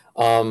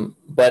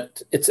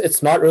 But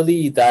it's not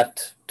really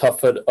that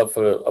tough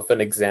of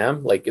an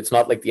exam. Like, it's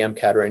not like the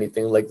MCAT or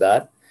anything like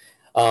that.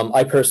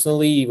 I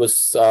personally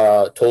was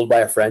told by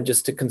a friend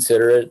just to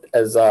consider it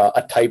as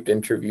a typed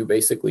interview,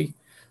 basically.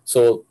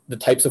 So the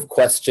types of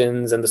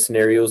questions and the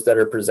scenarios that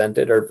are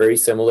presented are very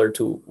similar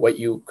to what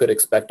you could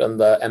expect on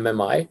the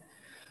MMI.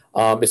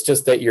 It's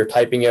just that you're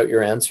typing out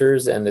your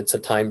answers, and it's a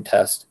timed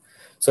test.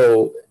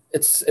 So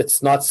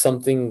it's not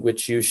something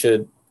which you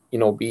should,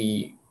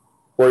 be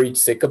worried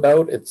sick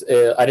about.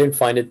 I didn't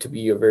find it to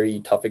be a very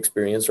tough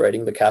experience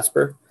writing the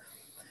CASPER.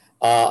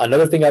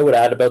 Another thing I would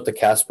add about the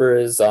CASPER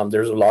is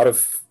there's a lot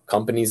of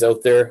companies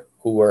out there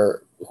who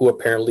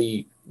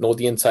apparently know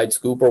the inside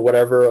scoop or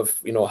whatever of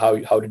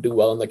how to do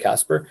well in the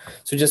CASPER.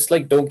 So just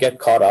don't get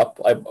caught up.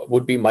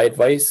 Would be my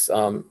advice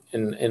in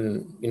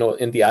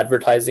the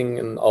advertising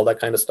and all that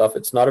kind of stuff.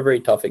 It's not a very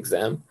tough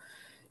exam.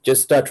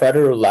 Just try to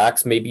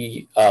relax.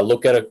 Maybe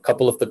look at a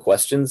couple of the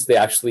questions. They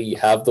actually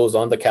have those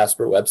on the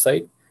CASPER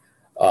website.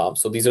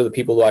 So these are the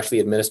people who actually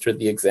administered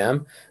the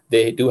exam.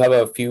 They do have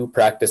a few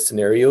practice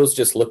scenarios.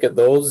 Just look at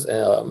those.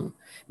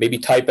 Maybe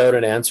type out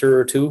an answer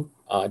or two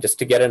just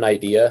to get an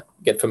idea,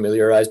 get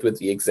familiarized with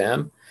the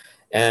exam.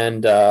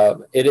 And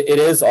it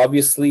is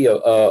obviously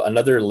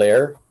another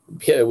layer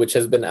which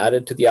has been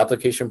added to the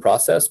application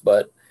process,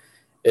 but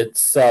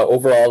it's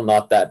overall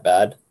not that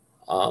bad.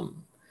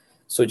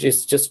 So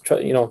just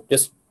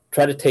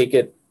try to take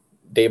it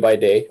day by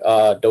day.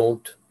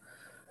 Don't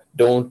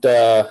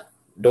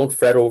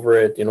fret over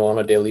it, on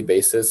a daily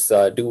basis.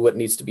 Do what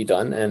needs to be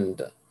done,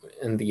 and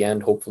in the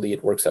end, hopefully,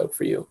 it works out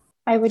for you.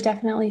 I would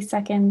definitely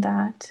second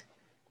that.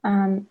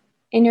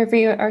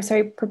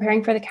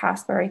 Preparing for the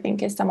CASPER, I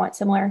think, is somewhat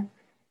similar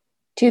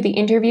to the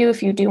interview.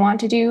 If you do want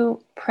to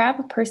do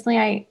prep, personally,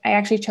 I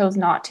actually chose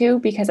not to,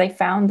 because I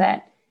found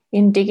that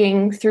in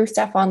digging through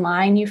stuff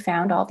online, you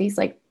found all these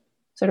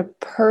sort of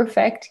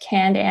perfect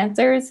canned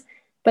answers,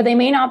 but they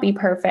may not be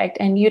perfect,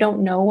 and you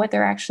don't know what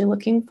they're actually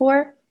looking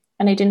for.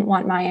 And I didn't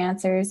want my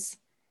answers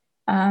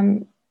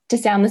to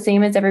sound the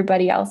same as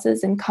everybody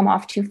else's and come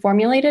off too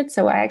formulated.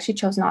 So I actually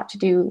chose not to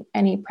do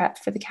any prep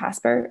for the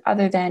CASPER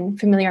other than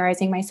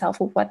familiarizing myself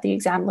with what the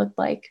exam looked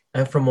like.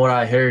 And from what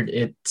I heard,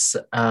 it's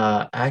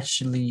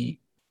actually,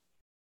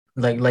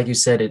 like you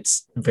said,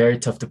 it's very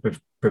tough to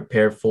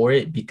prepare for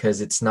it,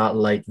 because it's not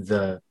like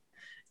the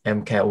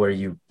MCAT where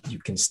you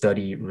can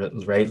study,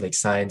 right? Like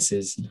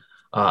sciences.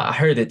 I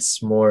heard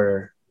it's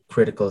more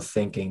critical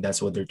thinking.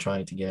 That's what they're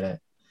trying to get at.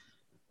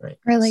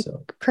 Right.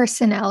 Or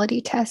personality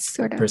tests,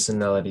 sort of.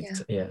 Personality,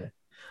 yeah.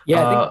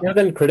 Yeah, I think more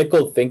than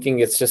critical thinking,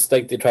 it's just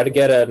they try to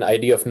get an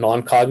idea of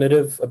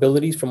non-cognitive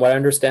abilities, from what I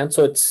understand.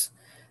 So it's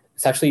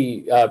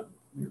actually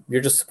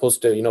you're just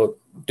supposed to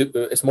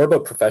it's more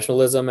about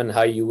professionalism and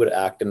how you would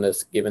act in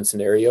this given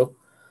scenario.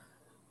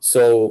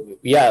 So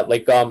yeah,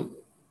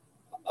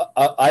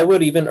 I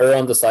would even err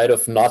on the side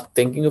of not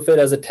thinking of it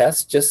as a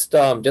test, just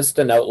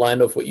an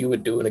outline of what you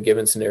would do in a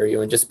given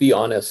scenario, and just be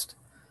honest.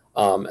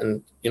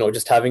 And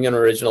just having an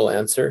original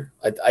answer.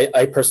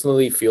 I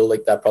personally feel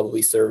like that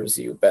probably serves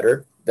you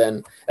better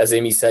than, as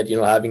Amy said,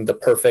 having the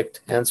perfect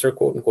answer,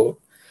 quote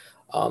unquote.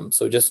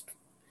 So just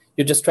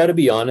you just try to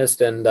be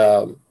honest. And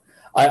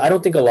I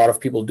don't think a lot of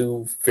people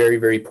do very,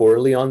 very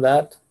poorly on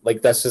that.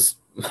 Like, that's just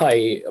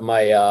my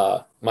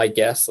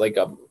guess. Like,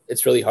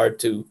 it's really hard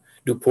to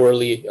do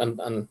poorly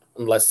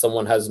unless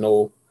someone has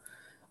no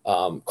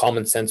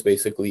common sense,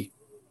 basically.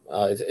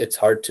 It's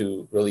hard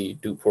to really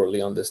do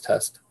poorly on this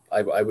test,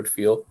 I would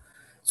feel.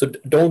 So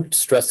don't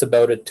stress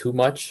about it too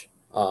much.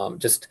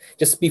 Just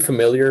be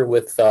familiar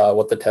with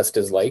what the test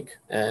is like,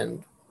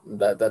 and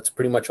that's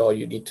pretty much all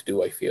you need to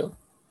do, I feel.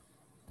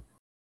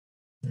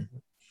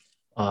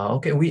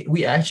 Okay,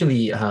 we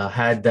actually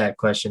had that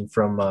question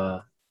from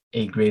a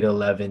grade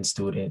 11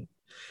 student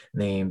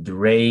named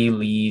Ray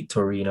Lee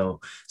Torino.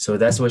 So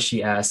that's what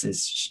she asked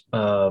is,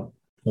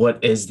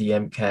 what is the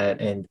MCAT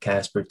and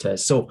Casper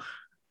test? So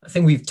I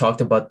think we've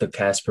talked about the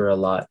Casper a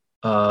lot.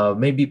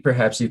 Maybe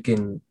perhaps you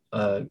can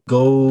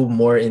go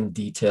more in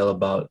detail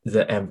about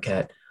the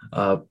MCAT.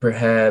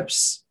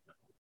 Perhaps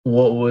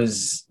what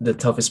was the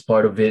toughest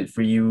part of it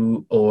for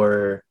you,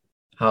 or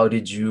how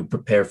did you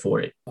prepare for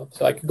it?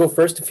 So I could go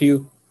first if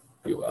you.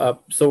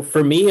 So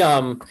for me,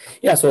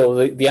 so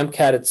the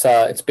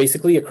MCAT, it's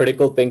basically a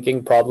critical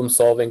thinking, problem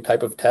solving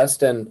type of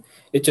test, and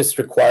it just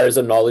requires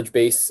a knowledge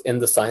base in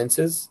the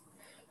sciences,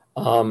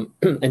 and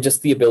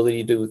just the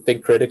ability to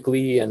think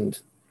critically and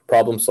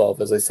problem solve,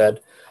 as I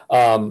said.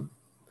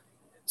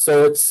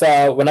 So it's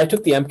when I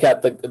took the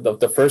MCAT,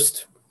 the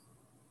first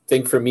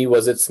thing for me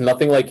was it's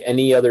nothing like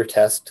any other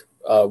test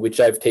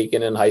which I've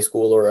taken in high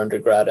school or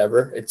undergrad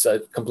ever. It's a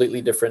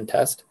completely different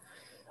test.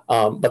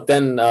 But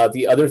then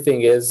the other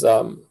thing is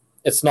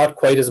it's not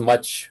quite as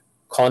much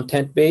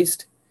content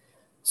based.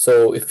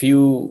 So if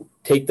you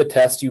take the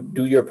test, you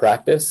do your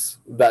practice,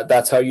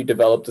 that's how you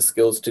develop the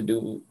skills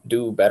to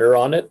do better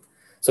on it.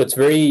 So it's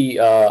very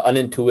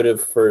unintuitive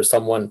for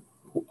someone,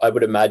 I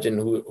would imagine,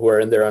 who are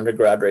in their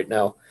undergrad right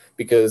now,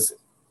 because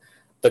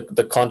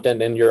the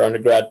content in your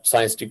undergrad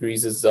science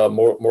degrees is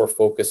more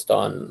focused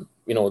on,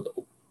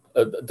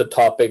 the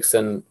topics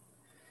and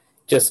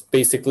just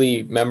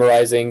basically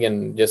memorizing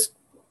and just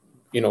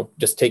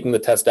taking the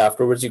test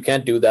afterwards. You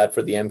can't do that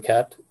for the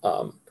MCAT.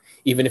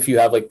 Even if you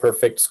have like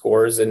perfect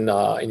scores in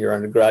your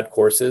undergrad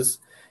courses,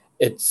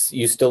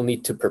 you still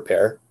need to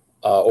prepare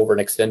over an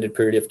extended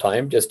period of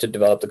time just to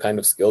develop the kind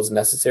of skills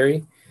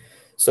necessary.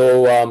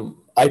 So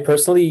I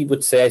personally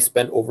would say I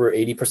spent over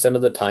 80%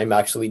 of the time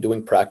actually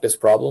doing practice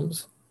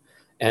problems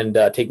and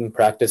taking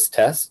practice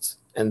tests,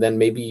 and then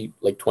maybe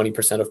like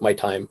 20% of my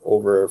time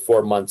over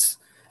 4 months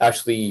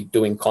actually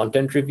doing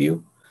content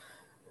review.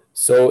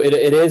 So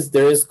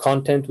there is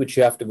content which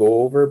you have to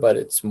go over, but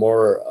it's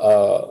more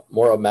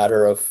a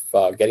matter of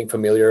getting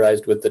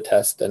familiarized with the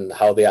test and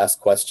how they ask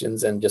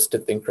questions, and just to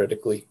think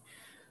critically.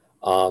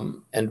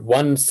 And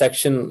one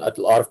section a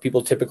lot of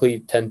people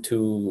typically tend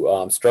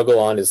to struggle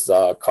on is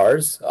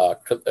CARS,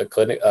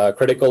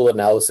 critical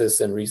analysis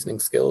and reasoning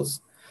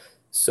skills.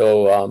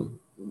 So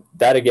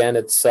that again,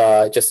 it's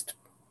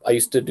I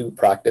used to do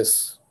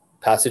practice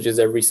passages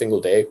every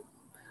single day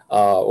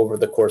over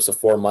the course of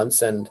 4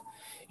 months, and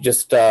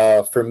just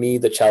for me,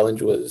 the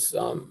challenge was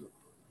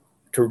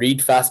to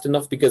read fast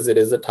enough, because it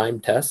is a time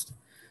test.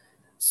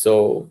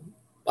 So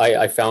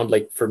I found,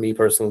 like, for me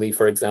personally,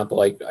 for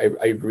example,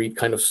 I read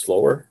kind of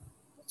slower.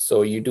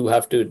 So you do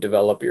have to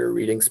develop your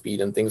reading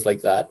speed and things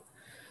like that.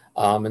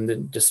 And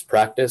then just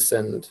practice.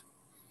 And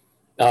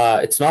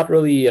it's not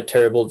really a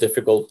terrible,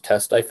 difficult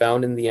test, I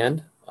found, in the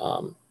end,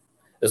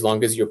 as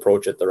long as you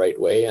approach it the right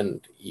way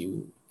and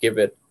you give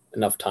it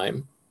enough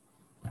time.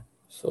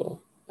 So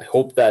I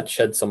hope that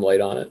sheds some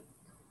light on it.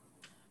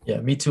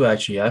 Yeah, me too,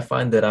 actually. I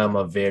find that I'm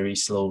a very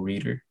slow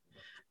reader.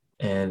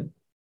 And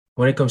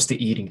when it comes to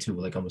eating too,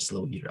 like, I'm a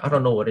slow eater. I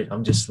don't know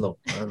I'm just slow.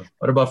 I don't know.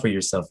 What about for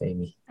yourself,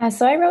 Amy?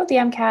 So I wrote the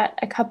MCAT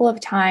a couple of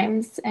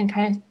times and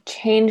kind of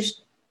changed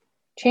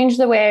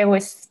the way I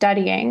was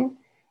studying.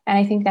 And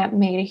I think that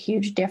made a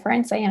huge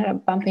difference. I ended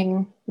up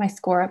bumping my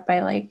score up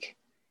by like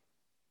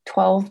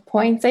 12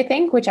 points, I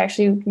think, which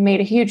actually made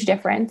a huge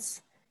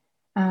difference.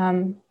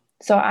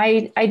 So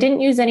I didn't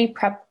use any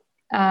prep,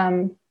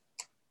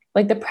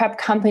 like the prep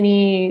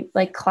company,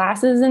 like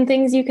classes and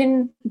things you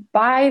can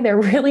buy. They're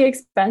really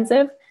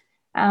expensive.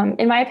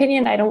 In my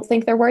opinion, I don't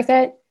think they're worth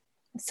it.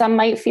 Some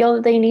might feel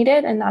that they need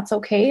it, and that's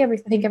okay. I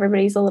think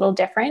everybody's a little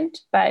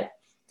different, but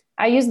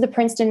I use the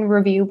Princeton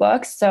review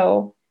books.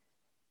 So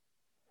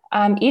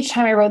each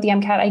time I wrote the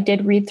MCAT, I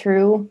did read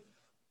through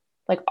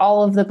like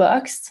all of the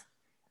books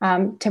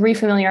to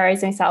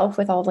refamiliarize myself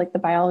with all like the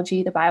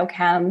biology, the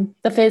biochem,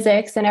 the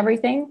physics and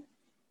everything.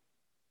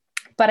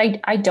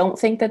 But I don't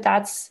think that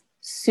that's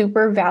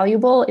super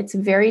valuable. It's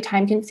very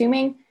time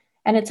consuming,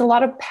 and it's a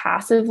lot of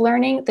passive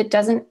learning that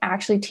doesn't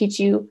actually teach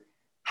you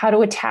how to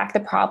attack the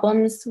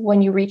problems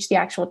when you reach the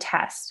actual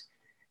test.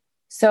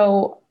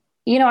 So,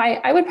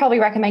 I would probably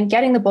recommend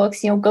getting the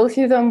books, go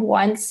through them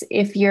once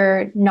if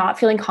you're not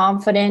feeling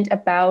confident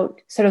about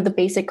sort of the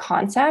basic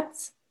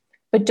concepts,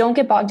 but don't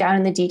get bogged down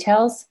in the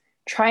details.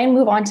 Try and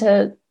move on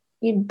to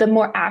the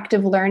more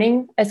active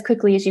learning as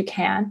quickly as you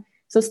can.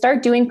 So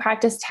start doing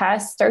practice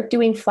tests, start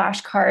doing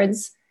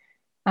flashcards,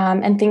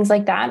 and things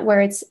like that,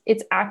 where it's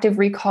active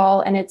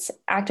recall and it's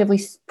actively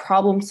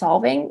problem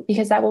solving,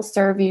 because that will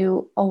serve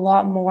you a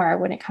lot more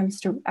when it comes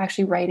to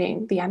actually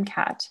writing the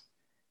MCAT.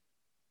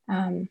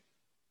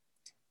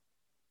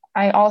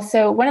 I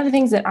also, one of the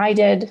things that I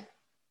did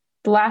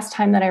the last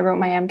time that I wrote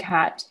my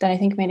MCAT that I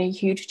think made a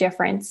huge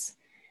difference,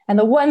 and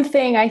the one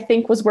thing I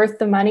think was worth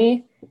the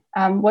money,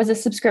 was a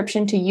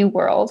subscription to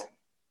UWorld,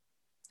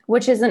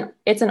 which it's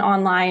an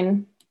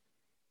online,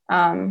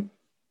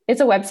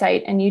 it's a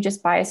website, and you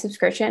just buy a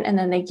subscription, and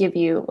then they give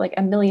you like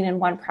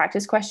 1,000,001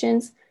 practice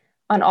questions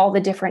on all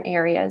the different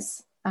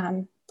areas,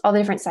 all the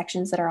different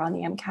sections that are on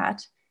the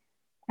MCAT.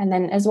 And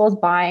then as well as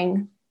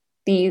buying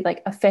the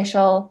like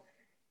official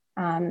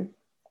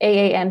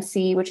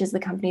AAMC, which is the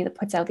company that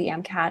puts out the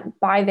MCAT,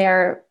 buy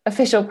their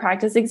official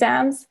practice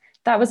exams.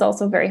 That was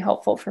also very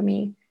helpful for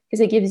me, because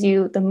it gives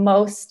you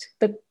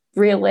the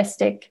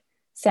realistic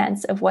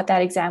sense of what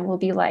that exam will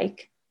be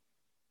like.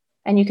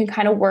 And you can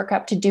kind of work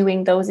up to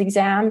doing those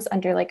exams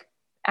under like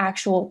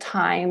actual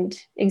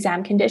timed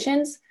exam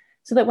conditions,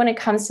 so that when it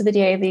comes to the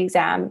day of the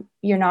exam,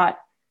 you're not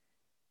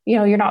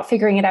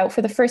figuring it out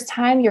for the first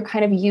time. You're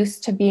kind of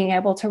used to being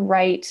able to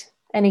write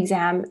an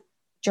exam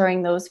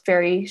during those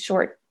very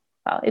short,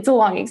 well, it's a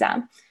long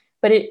exam,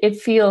 but it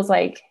feels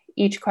like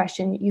each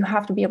question, you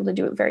have to be able to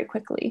do it very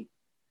quickly.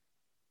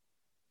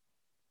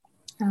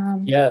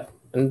 Yeah.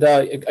 And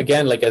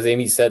again, like as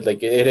Amy said,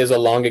 like it is a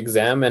long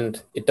exam, and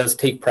it does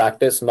take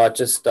practice, not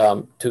just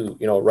to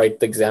write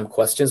the exam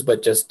questions,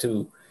 but just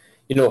to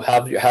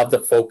have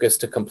the focus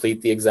to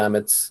complete the exam.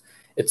 It's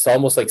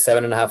almost like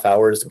 7.5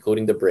 hours,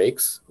 including the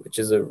breaks, which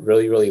is a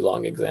really, really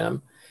long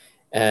exam.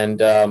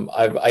 And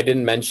I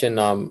didn't mention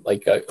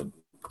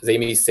as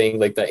Amy's saying,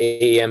 like the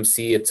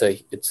AAMC,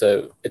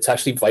 it's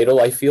actually vital,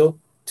 I feel,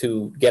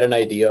 to get an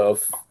idea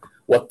of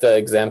what the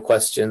exam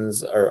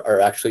questions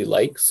are actually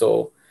like.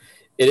 So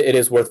it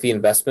is worth the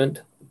investment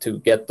to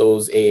get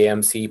those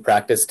AAMC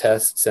practice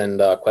tests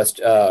and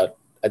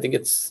I think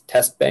it's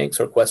test banks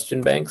or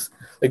question banks.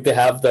 Like they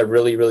have the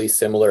really, really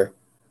similar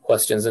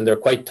questions, and they're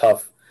quite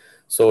tough.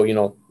 So,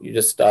 you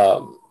just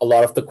a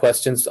lot of the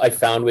questions I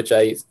found, which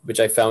I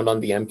found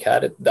on the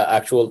MCAT, the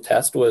actual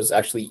test was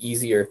actually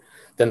easier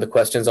than the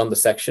questions on the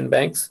section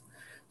banks.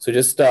 So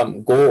just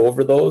go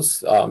over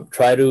those,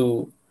 try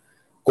to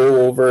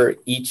go over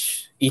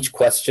each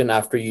question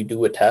after you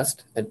do a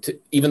test, and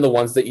even the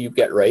ones that you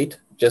get right,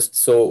 just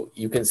so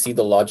you can see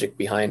the logic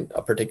behind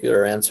a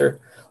particular answer.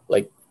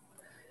 Like,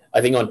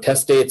 I think on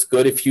test day, it's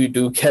good if you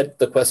do get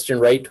the question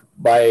right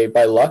by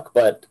luck,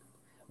 but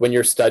when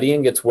you're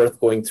studying, it's worth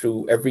going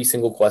through every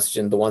single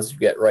question, the ones you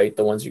get right,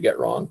 the ones you get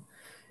wrong.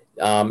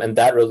 And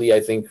that really, I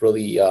think,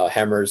 really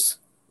hammers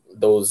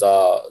those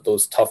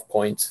tough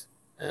points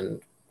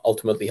and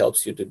ultimately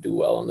helps you to do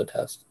well on the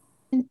test.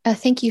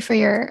 Thank you for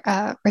your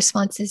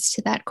responses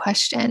to that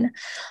question.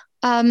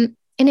 In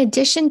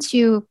addition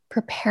to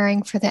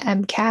preparing for the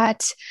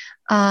MCAT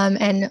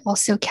and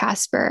also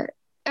Casper,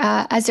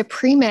 as a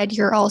pre-med,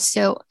 you're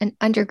also an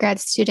undergrad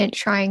student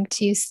trying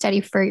to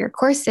study for your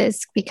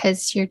courses,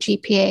 because your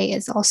GPA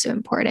is also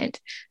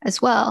important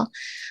as well.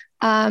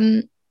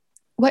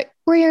 What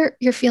were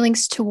your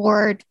feelings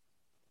toward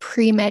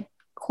pre-med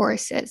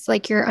courses,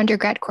 like your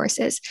undergrad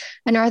courses?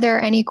 And are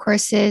there any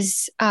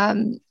courses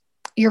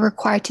you're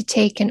required to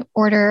take in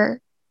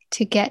order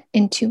to get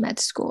into med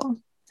school?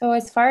 So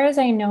as far as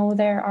I know,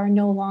 there are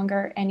no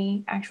longer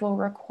any actual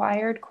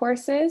required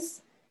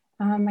courses.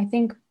 I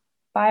think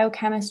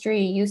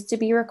biochemistry used to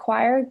be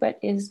required, but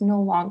is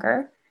no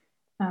longer.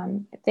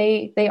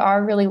 They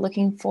are really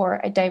looking for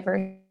a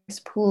diverse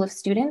pool of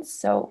students.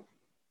 So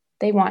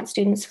they want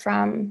students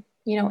from,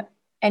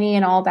 any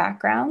and all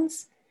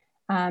backgrounds,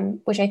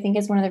 which I think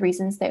is one of the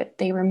reasons that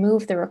they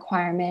remove the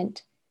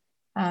requirement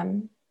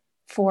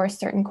for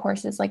certain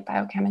courses like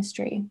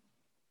biochemistry.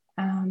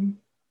 And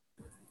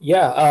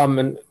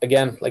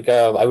again,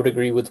 I would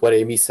agree with what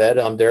Amy said.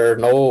 There are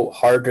no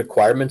hard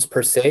requirements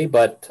per se,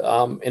 but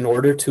in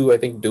order to, I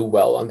think, do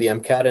well on the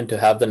MCAT and to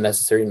have the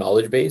necessary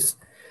knowledge base,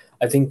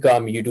 I think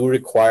you do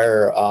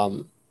require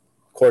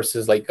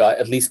courses like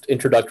at least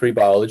introductory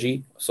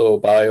biology, so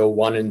bio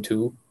 1 and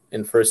 2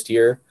 in first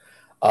year.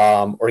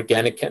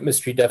 Organic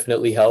chemistry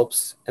definitely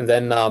helps, and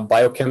then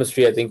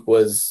biochemistry, I think,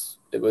 was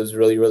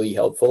really, really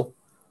helpful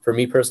for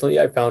me personally.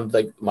 I found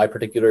like my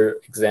particular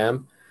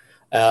exam,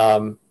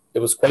 it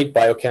was quite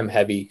biochem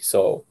heavy,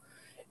 so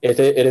it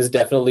is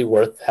definitely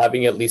worth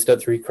having at least a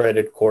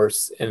 3-credit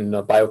course in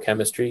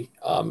biochemistry.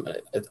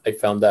 I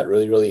found that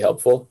really, really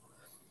helpful.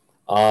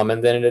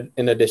 And then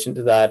in addition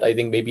to that, I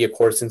think maybe a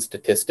course in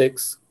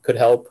statistics could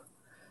help,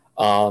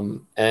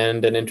 and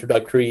an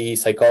introductory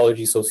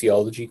psychology,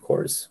 sociology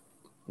course.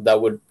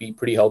 That would be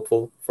pretty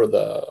helpful for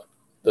the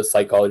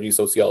psychology,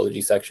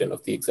 sociology section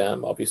of the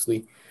exam,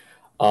 obviously.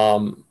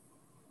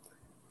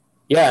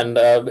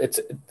 It's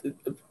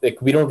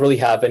like we don't really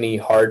have any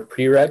hard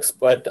prereqs,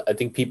 but I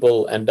think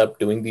people end up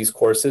doing these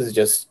courses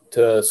just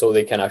so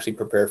they can actually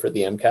prepare for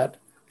the MCAT,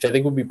 which I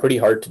think would be pretty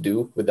hard to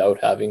do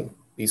without having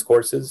these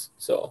courses.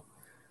 So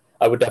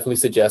I would definitely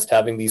suggest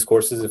having these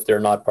courses if they're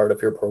not part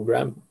of your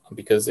program,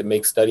 because it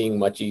makes studying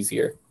much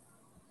easier.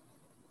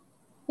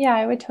 Yeah,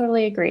 I would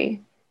totally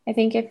agree. I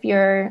think if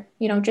you're,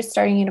 just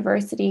starting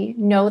university,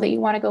 know that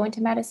you want to go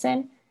into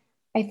medicine.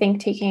 I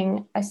think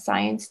taking a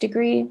science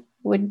degree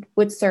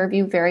would serve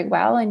you very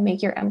well and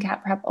make your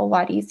MCAT prep a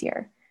lot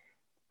easier.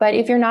 But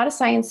if you're not a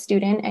science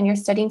student and you're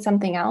studying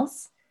something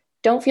else,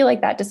 don't feel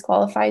like that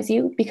disqualifies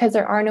you, because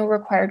there are no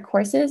required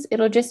courses.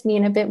 It'll just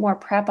mean a bit more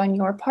prep on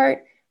your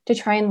part to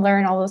try and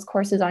learn all those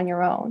courses on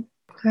your own.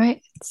 All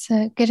right. It's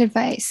good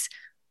advice.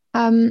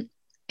 I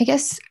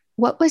guess,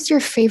 what was your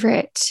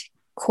favorite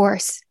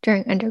course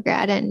during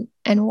undergrad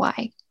and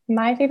why?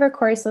 My favorite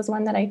course was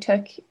one that I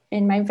took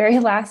in my very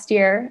last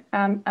year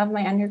of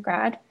my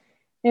undergrad.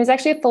 It was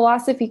actually a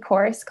philosophy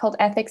course called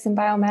Ethics in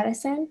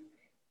Biomedicine.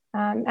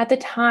 At the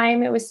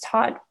time, it was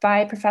taught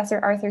by Professor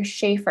Arthur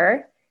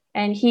Schaefer,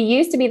 and he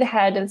used to be the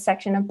head of the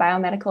section of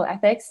biomedical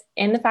ethics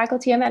in the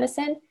Faculty of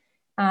Medicine.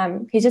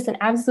 He's just an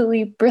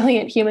absolutely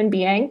brilliant human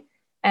being.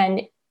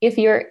 And if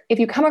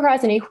you come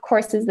across any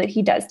courses that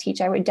he does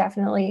teach, I would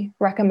definitely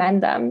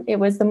recommend them. It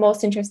was the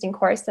most interesting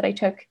course that I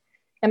took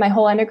in my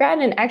whole undergrad.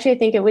 And actually, I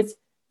think it was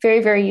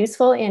very, very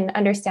useful in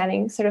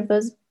understanding sort of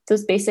those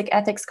basic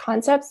ethics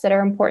concepts that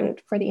are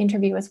important for the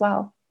interview as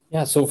well.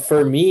 Yeah, so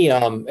for me,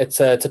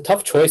 it's a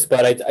tough choice,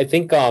 but I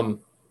think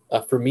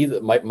for me,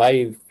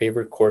 my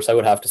favorite course I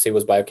would have to say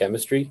was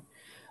biochemistry.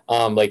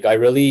 Even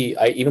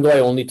though I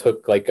only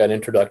took like an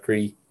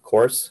introductory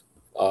course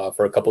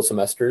for a couple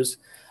semesters,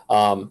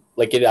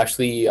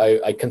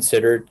 I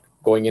considered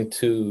going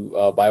into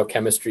a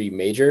biochemistry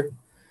major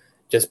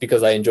just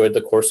because I enjoyed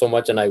the course so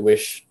much, and I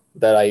wish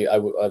that I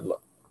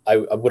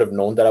would have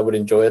known that I would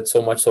enjoy it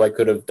so much, so I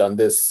could have done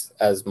this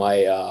as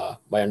my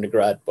my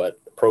undergrad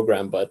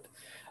program. But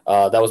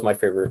that was my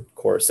favorite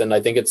course, and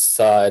I think it's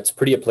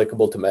pretty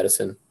applicable to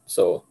medicine.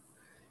 So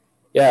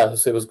yeah,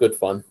 it was good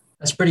fun.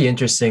 That's pretty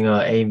interesting,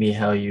 Amy.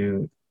 So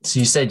you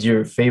said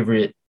your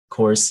favorite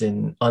course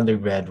in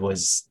undergrad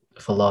was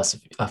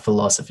a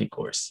philosophy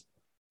course.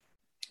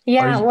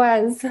 Yeah, it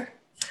was.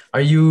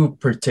 Are you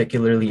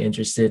particularly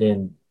interested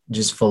in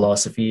just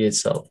philosophy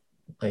itself,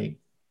 like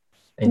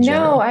in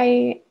general? No,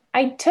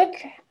 I took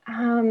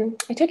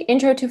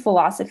intro to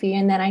philosophy,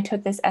 and then I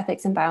took this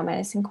ethics and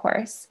biomedicine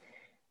course.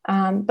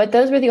 But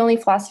those were the only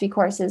philosophy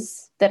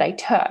courses that I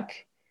took.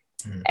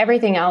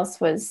 Everything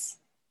else was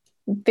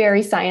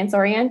very science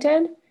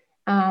oriented.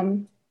 But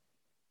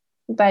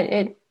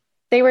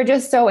they were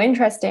just so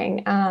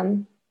interesting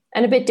and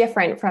a bit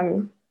different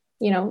from,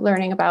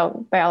 learning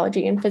about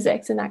biology and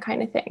physics and that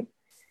kind of thing.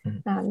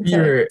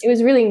 So it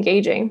was really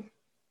engaging.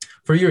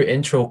 For your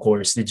intro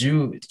course, did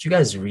you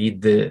guys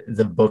read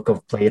the Book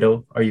of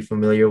Plato? Are you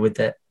familiar with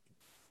that?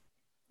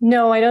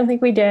 No, I don't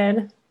think we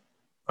did.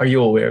 Are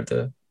you aware of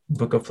the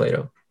Book of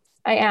Plato?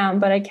 I am,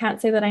 but I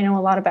can't say that I know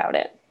a lot about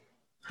it.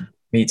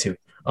 Me too.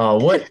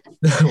 What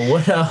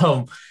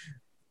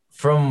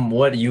from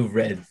what you've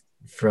read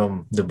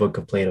from the Book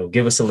of Plato,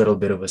 give us a little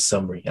bit of a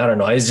summary. I don't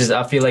know.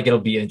 I feel like it'll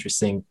be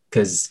interesting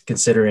because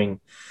considering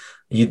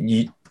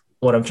you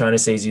what I'm trying to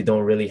say is you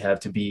don't really have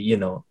to be,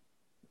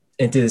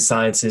 into the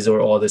sciences or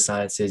all the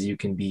sciences. You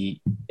can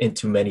be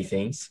into many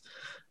things.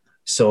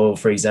 So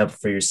for example,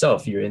 for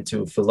yourself, you're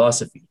into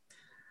philosophy,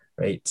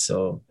 right?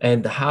 So,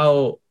 and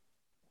how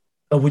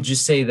would you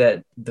say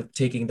that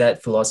taking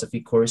that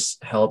philosophy course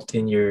helped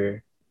in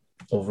your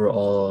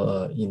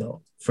overall,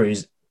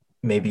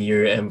 maybe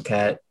your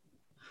MCAT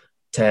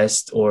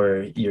test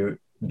or your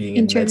being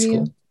in med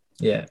school?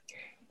 Yeah.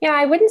 Yeah,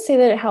 I wouldn't say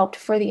that it helped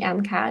for the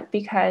MCAT,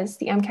 because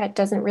the MCAT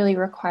doesn't really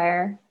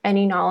require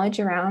any knowledge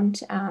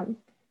around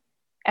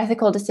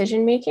ethical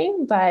decision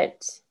making,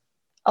 but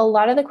a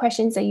lot of the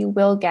questions that you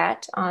will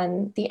get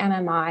on the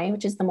MMI,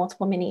 which is the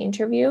multiple mini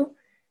interview,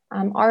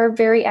 are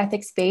very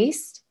ethics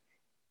based.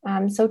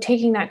 So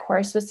taking that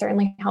course was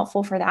certainly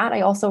helpful for that.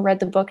 I also read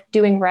the book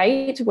Doing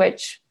Right,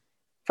 which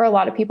for a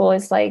lot of people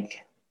is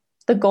like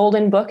the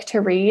golden book to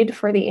read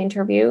for the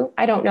interview.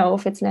 I don't know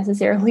if it's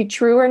necessarily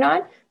true or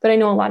not, but I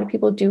know a lot of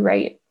people do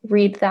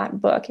read that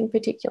book in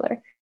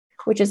particular,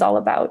 which is all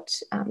about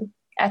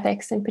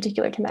ethics in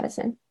particular to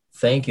medicine.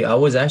 Thank you. I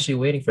was actually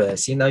waiting for that.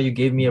 See, now you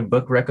gave me a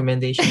book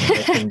recommendation.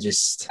 I can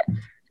just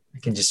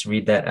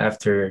read that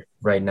after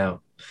right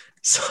now.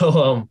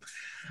 So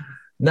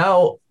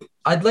now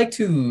I'd like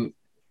to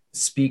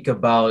speak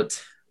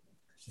about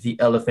the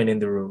elephant in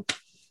the room,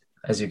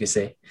 as you could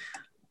say.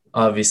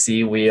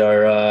 Obviously, we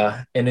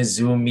are in a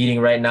Zoom meeting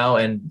right now,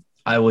 and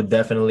I would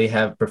definitely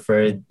have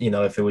preferred,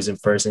 if it was in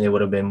person, it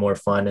would have been more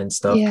fun and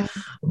stuff. Yeah.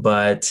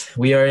 But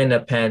we are in a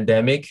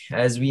pandemic,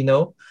 as we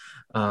know.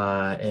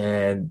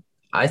 And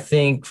I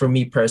think for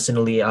me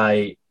personally,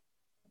 when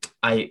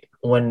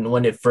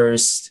it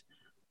first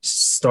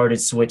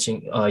started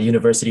switching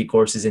university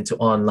courses into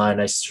online,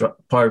 I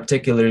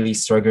particularly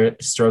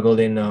struggled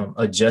in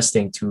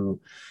adjusting to,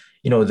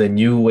 the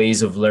new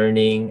ways of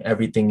learning.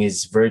 Everything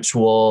is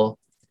virtual,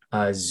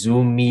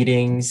 Zoom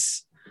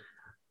meetings.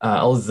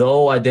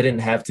 Although I didn't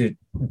have to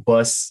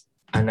bus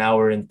an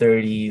hour and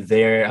 30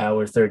 there,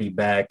 hour 30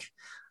 back,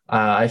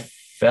 I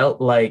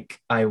felt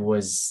like I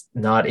was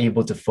not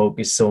able to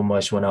focus so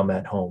much when I'm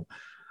at home.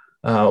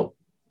 Uh,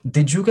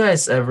 did you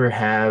guys ever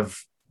have,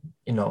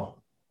 you know,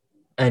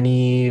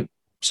 any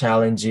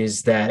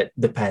challenges that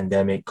the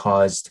pandemic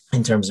caused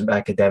in terms of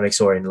academics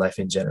or in life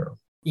in general?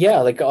 Yeah,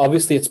 like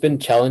obviously it's been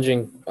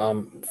challenging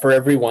for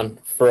everyone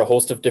for a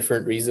host of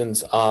different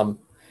reasons.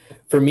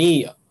 For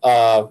me,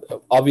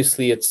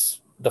 obviously it's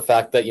the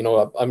fact that, you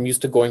know, I'm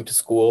used to going to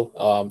school,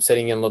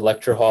 sitting in the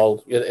lecture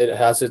hall. It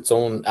has its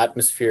own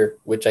atmosphere,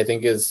 which I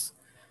think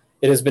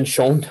it has been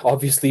shown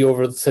obviously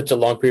over such a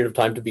long period of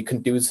time to be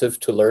conducive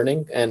to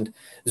learning, and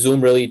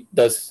Zoom really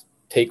does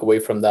take away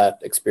from that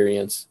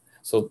experience.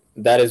 So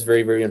that is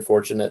very, very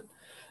unfortunate.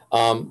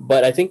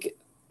 But I think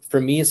for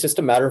me, it's just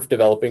a matter of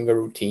developing a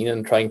routine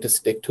and trying to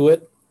stick to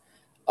it.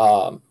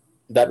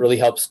 That really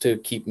helps to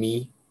keep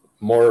me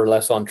more or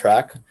less on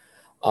track.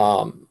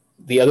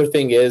 The other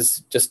thing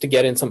is just to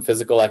get in some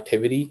physical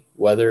activity,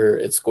 whether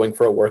it's going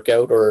for a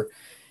workout or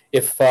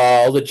if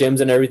all the gyms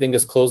and everything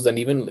is closed, then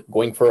even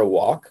going for a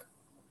walk.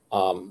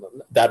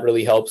 That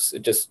really helps.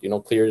 It just, you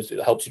know,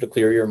 it helps you to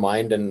clear your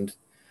mind, and,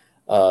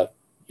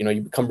 you know,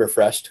 you become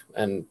refreshed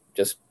and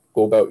just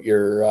go about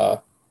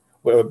your,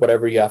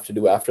 whatever you have to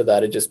do after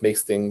that. It just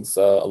makes things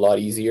a lot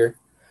easier.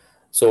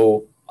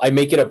 So I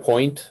make it a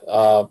point,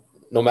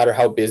 no matter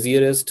how busy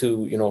it is,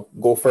 to, you know,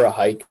 go for a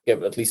hike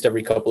at least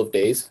every couple of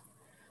days.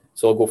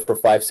 So I'll go for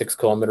 5-6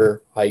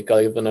 kilometer hike. I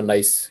live in a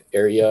nice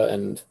area,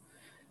 and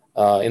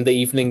in the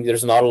evening,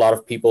 there's not a lot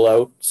of people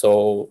out.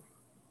 So,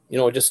 you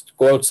know, just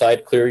go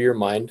outside, clear your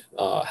mind,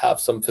 have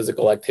some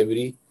physical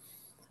activity,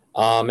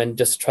 and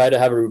just try to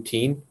have a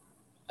routine.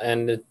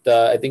 And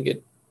I think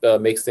it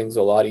makes things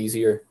a lot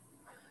easier,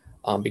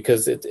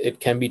 because it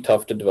can be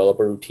tough to develop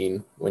a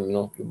routine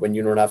when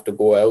you don't have to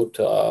go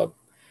out.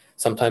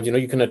 Sometimes, you know,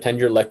 you can attend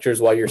your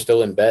lectures while you're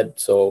still in bed.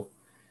 So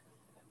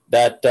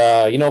that,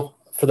 you know,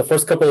 for the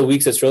first couple of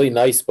weeks, it's really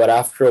nice. But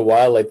after a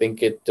while, I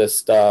think it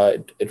just,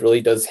 it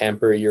really does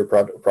hamper your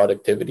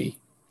productivity.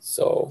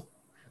 So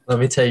Let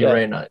me tell you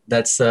right now,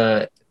 that's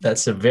a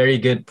very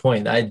good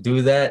point. I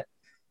do that.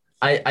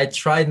 I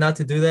tried not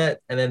to do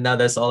that, and then now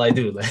that's all I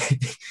do. Like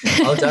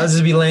I'll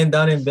just be laying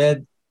down in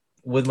bed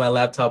with my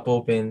laptop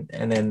open,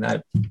 and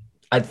then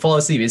I'd fall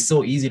asleep. It's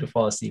so easy to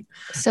fall asleep.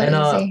 So and,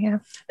 easy, yeah.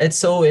 It's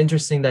so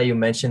interesting that you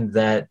mentioned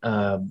that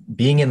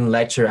being in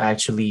lecture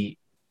actually,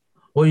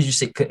 what did you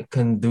say,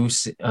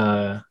 conducive?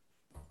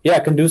 Yeah,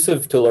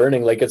 conducive to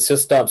learning. Like it's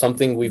just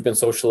something we've been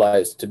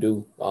socialized to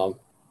do,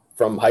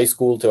 from high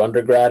school to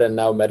undergrad and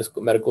now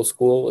medical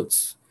school.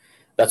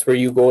 That's where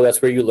you go.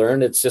 That's where you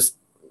learn. It's just,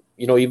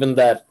 you know, even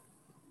that,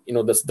 you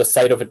know, the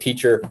sight of a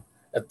teacher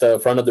at the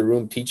front of the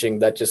room teaching,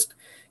 that just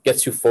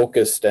gets you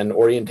focused and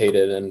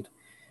orientated, and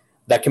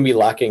that can be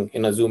lacking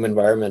in a Zoom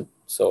environment.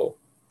 So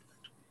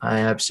I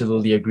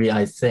absolutely agree.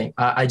 I think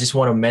I just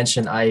want to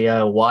mention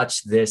I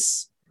watched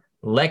this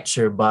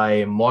lecture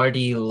by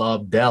Marty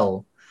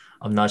Lobdell.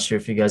 I'm not sure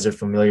if you guys are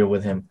familiar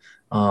with him,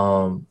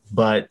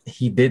 but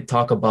he did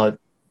talk about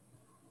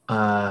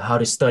how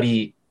to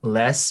study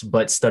less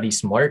but study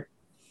smart.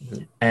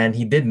 Mm-hmm. And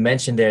he did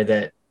mention there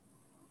that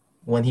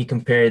when he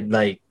compared,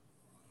 like,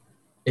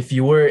 if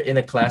you were in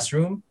a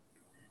classroom,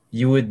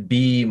 you would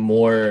be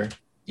more,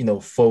 you know,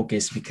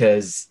 focused,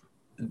 because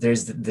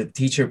there's the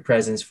teacher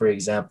presence. For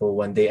example,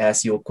 when they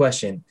ask you a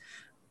question,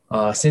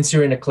 since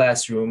you're in a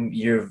classroom,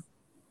 you're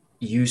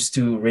used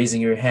to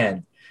raising your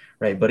hand,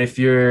 right? But if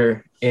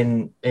you're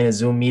in a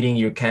Zoom meeting,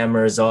 your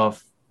camera is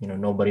off, you know,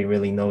 nobody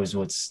really knows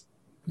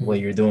what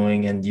you're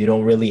doing, and you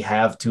don't really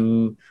have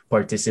to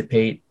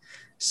participate.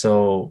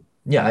 So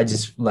yeah, I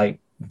just like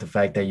the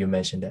fact that you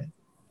mentioned that.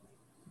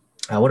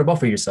 What about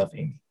for yourself,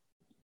 Amy?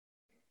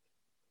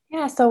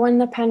 Yeah, so when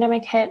the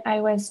pandemic hit,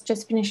 I was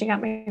just finishing up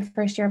my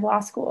first year of law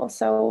school.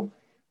 So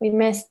we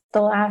missed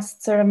the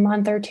last sort of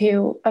month or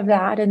two of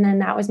that. And then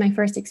that was my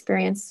first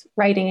experience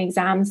writing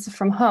exams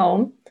from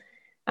home,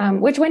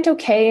 which went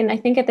okay. And I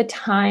think at the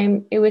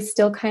time it was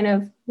still kind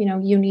of, you know,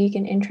 unique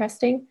and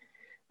interesting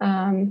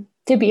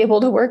to be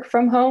able to work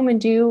from home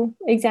and do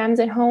exams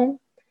at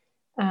home.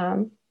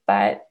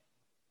 But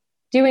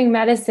doing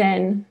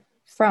medicine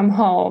from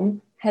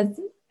home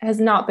has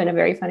not been a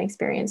very fun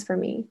experience for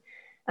me.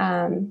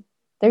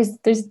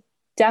 There's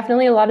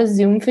definitely a lot of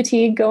Zoom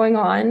fatigue going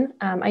on.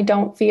 I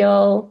don't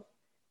feel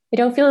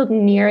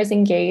near as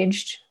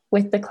engaged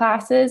with the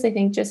classes. I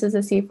think, just as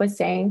Asif was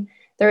saying,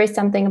 there is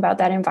something about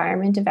that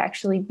environment of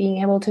actually being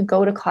able to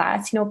go to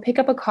class, you know, pick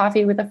up a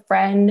coffee with a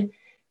friend,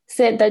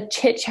 the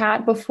chit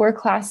chat before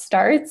class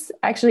starts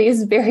actually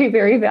is very,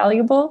 very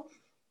valuable.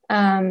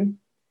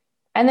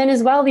 And then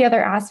as well, the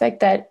other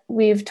aspect that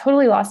we've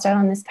totally lost out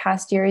on this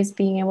past year is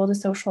being able to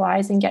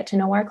socialize and get to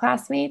know our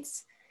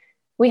classmates.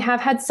 We have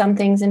had some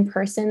things in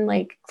person,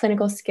 like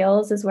clinical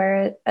skills, as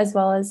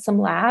well as some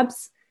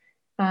labs,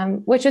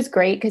 which is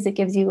great because it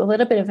gives you a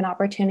little bit of an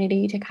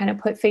opportunity to kind of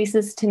put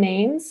faces to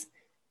names.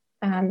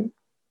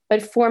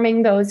 But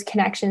forming those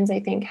connections, I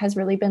think, has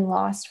really been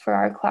lost for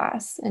our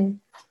class. And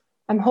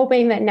I'm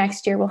hoping that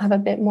next year we'll have a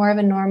bit more of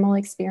a normal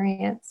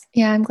experience.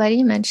 Yeah, I'm glad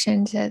you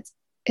mentioned it.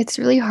 it's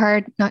really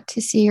hard not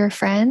to see your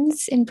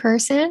friends in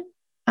person.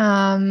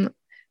 For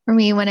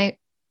me, when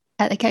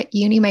at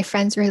uni, my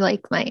friends were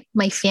like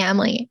my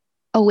family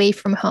away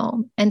from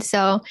home. And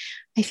so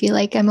I feel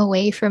like I'm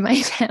away from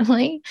my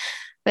family.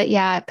 But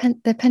yeah,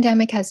 the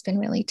pandemic has been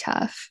really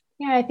tough.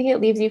 Yeah, I think it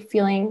leaves you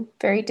feeling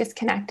very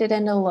disconnected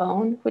and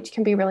alone, which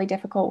can be really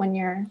difficult when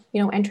you're,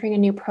 entering a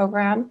new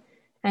program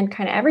and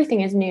kind of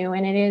everything is new.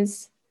 And it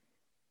is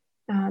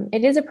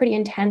a pretty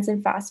intense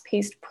and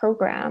fast-paced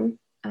program.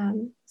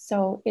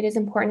 So it is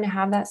important to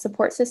have that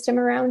support system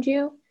around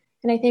you.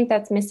 And I think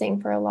that's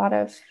missing for a lot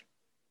of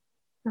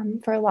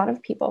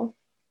people.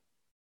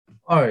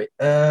 All right.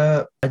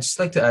 I'd just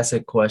like to ask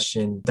a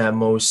question that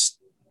most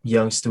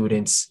young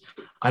students,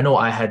 I know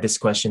I had this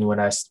question when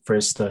I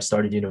first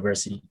started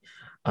university,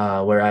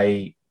 where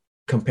I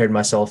compared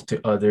myself to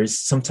others.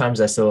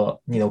 Sometimes I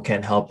still,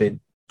 can't help it.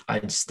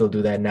 I still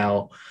do that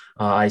now.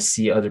 I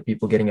see other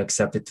people getting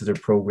accepted to their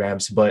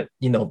programs, but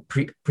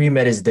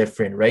pre-med is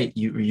different, right?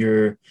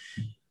 You're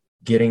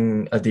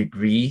getting a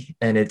degree,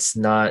 and it's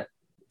not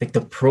like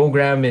the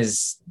program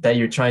is that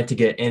you're trying to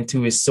get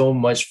into is so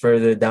much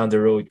further down the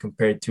road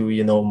compared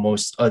to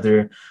most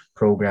other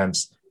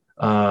programs.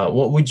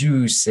 What would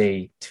you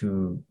say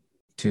to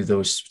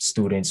those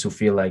students who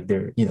feel like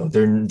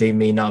they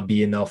may not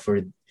be enough,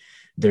 or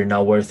they're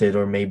not worth it,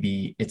 or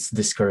maybe it's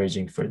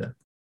discouraging for them?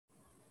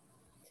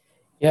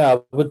 Yeah,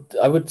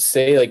 I would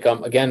say, like,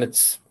 again,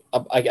 it's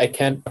I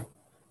can't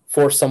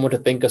force someone to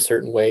think a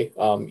certain way.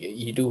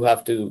 You do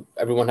have to.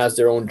 Everyone has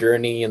their own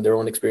journey and their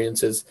own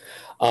experiences,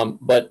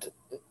 but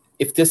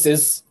if this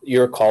is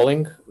your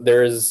calling,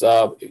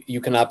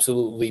 you can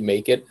absolutely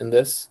make it in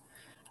this,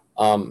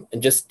 and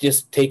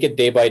just take it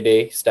day by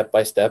day, step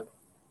by step.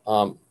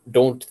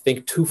 Don't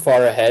think too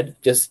far ahead.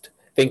 Just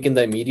think in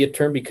the immediate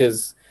term,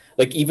 because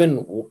like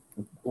even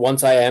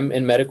once I am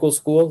in medical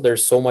school,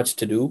 there's so much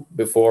to do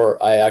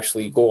before I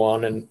actually go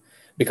on and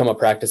become a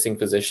practicing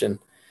physician.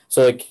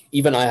 So like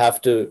even I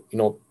have to,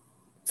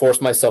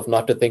 force myself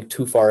not to think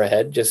too far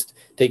ahead, just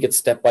take it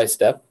step by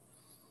step,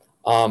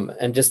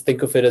 and just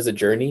think of it as a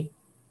journey.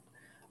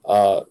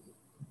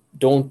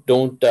 Don't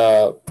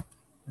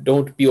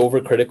be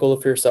overcritical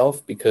of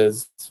yourself,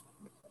 because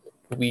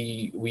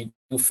we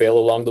do fail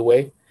along the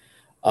way.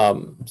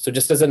 So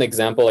just as an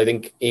example, I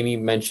think Amy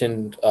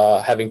mentioned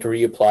having to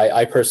reapply.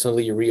 I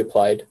personally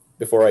reapplied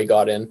before I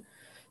got in.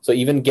 So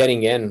even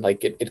getting in,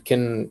 like it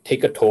can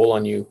take a toll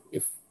on you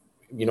if,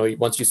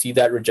 once you see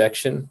that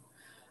rejection.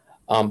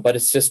 But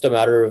it's just a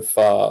matter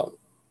of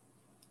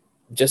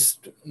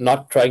just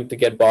not trying to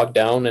get bogged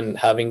down, and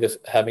having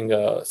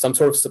some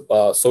sort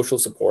of social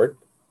support,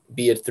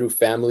 be it through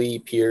family,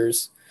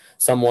 peers,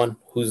 someone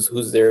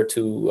who's there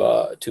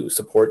to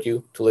support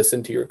you, to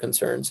listen to your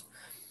concerns.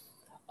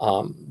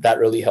 That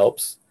really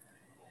helps.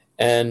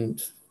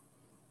 And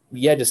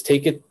yeah, just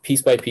take it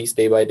piece by piece,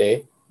 day by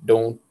day.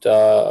 Don't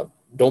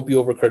be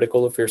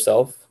overcritical of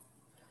yourself.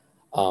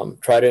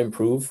 Try to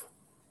improve.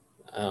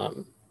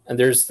 And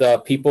there's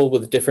people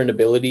with different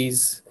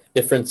abilities,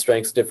 different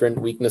strengths, different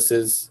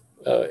weaknesses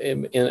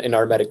in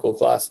our medical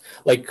class.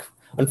 Like,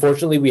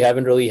 unfortunately, we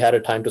haven't really had a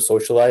time to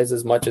socialize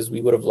as much as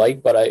we would have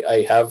liked, but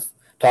I have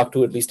talked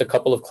to at least a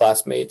couple of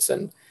classmates,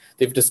 and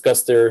they've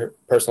discussed their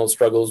personal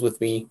struggles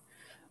with me.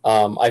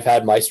 I've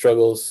had my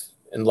struggles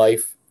in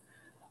life.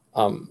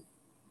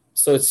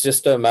 So it's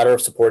just a matter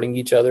of supporting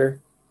each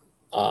other,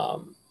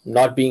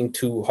 not being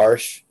too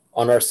harsh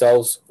on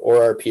ourselves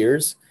or our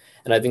peers.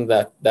 And I think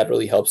that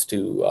really helps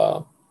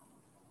to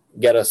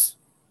get us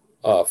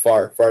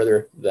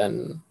farther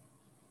than,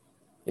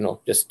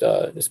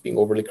 just being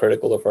overly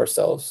critical of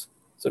ourselves.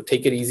 So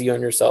take it easy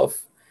on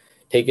yourself.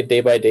 Take it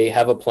day by day.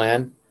 Have a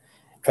plan.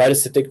 Try to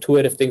stick to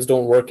it. If things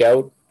don't work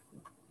out,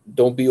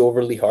 don't be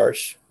overly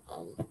harsh,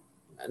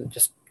 and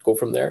just go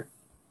from there.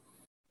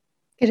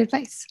 Good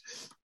advice.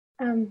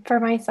 For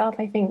myself,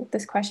 I think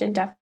this question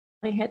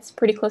definitely hits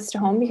pretty close to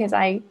home, because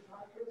I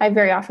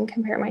very often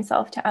compare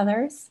myself to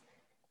others.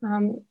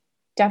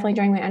 Definitely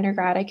during my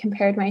undergrad, I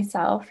compared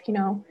myself,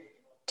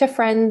 to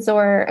friends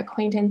or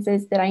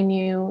acquaintances that I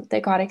knew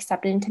that got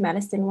accepted into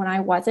medicine when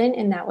I wasn't,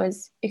 and that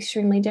was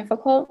extremely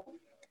difficult.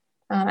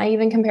 I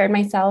even compared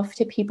myself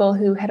to people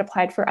who had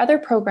applied for other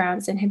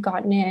programs and had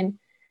gotten in.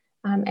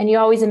 And you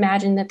always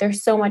imagine that they're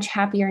so much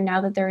happier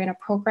now that they're in a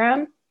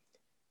program.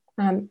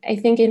 I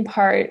think in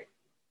part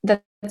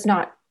that's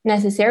not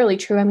necessarily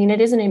true. I mean,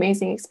 it is an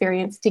amazing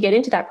experience to get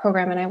into that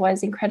program, and I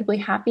was incredibly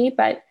happy,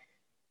 but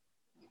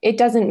it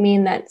doesn't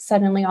mean that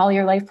suddenly all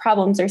your life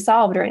problems are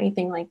solved or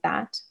anything like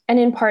that. And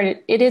in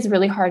part, it is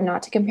really hard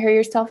not to compare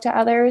yourself to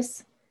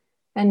others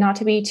and not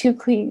to be too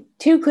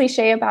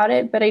cliche about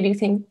it. But I do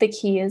think the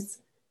key is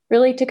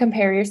really to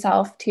compare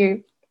yourself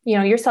to,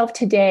 yourself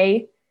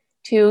today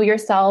to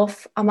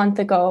yourself a month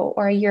ago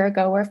or a year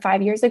ago or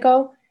 5 years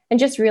ago, and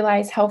just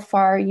realize how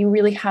far you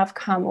really have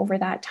come over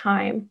that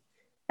time,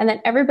 and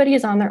that everybody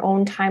is on their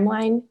own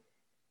timeline.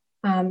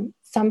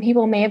 Some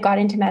people may have got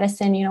into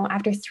medicine,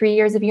 after 3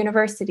 years of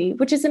university,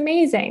 which is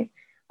amazing.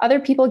 Other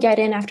people get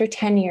in after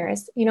 10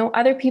 years.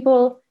 Other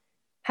people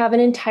have an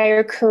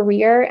entire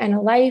career and a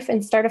life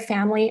and start a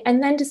family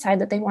and then decide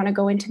that they want to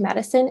go into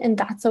medicine, and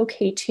that's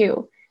okay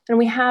too. And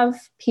we have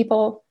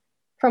people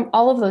from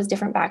all of those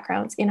different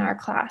backgrounds in our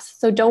class.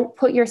 So don't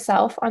put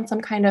yourself on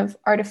some kind of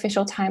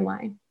artificial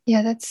timeline.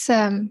 Yeah,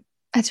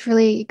 that's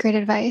really great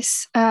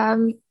advice. I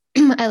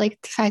like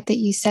the fact that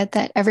you said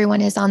that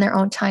everyone is on their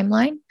own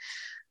timeline.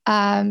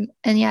 And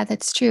yeah,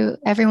 that's true.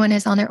 Everyone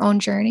is on their own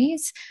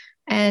journeys,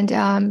 and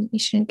you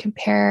shouldn't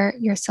compare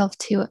yourself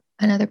to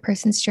another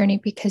person's journey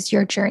because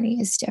your journey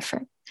is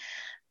different.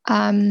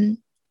 With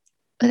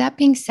that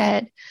being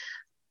said,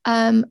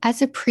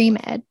 as a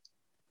pre-med,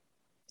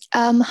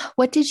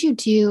 what did you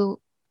do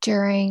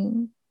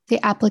during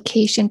the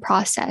application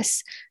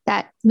process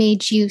that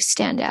made you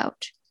stand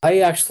out? I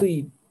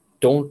actually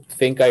don't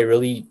think I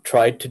really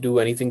tried to do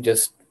anything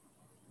just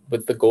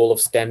with the goal of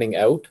standing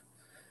out.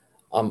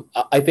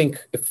 I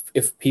think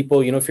if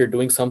people, if you're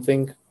doing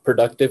something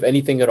productive,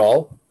 anything at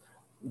all,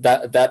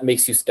 that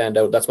makes you stand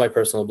out. That's my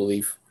personal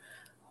belief.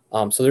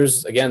 So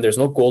there's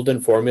no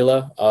golden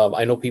formula.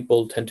 I know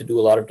people tend to do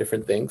a lot of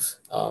different things.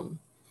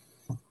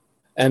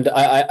 And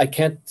I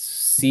can't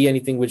see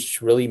anything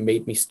which really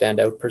made me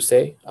stand out per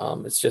se.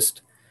 It's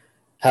just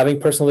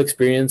having personal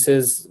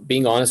experiences,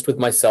 being honest with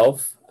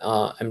myself,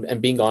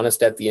 and being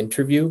honest at the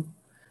interview.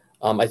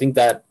 I think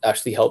that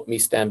actually helped me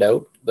stand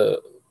out.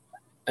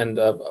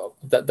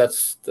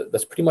 That's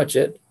pretty much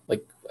it.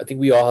 Like, I think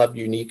we all have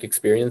unique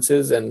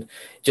experiences, and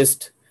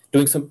just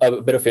doing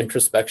a bit of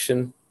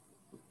introspection,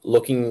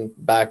 looking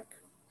back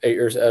at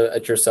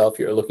yourself,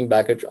 you're looking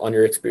back on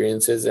your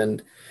experiences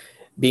and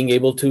being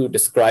able to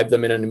describe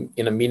them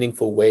in a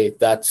meaningful way.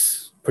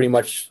 That's pretty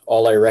much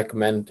all I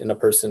recommend in a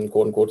person,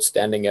 quote unquote,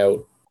 standing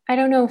out. I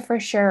don't know for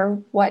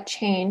sure what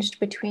changed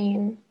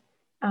between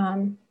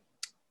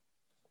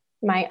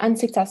my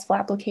unsuccessful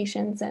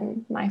applications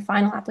and my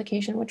final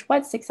application, which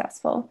was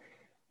successful.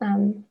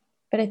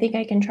 But I think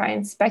I can try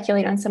and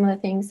speculate on some of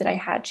the things that I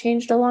had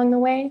changed along the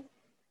way.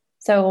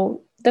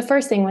 So the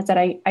first thing was that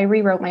I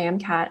rewrote my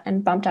MCAT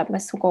and bumped up my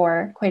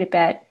score quite a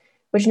bit,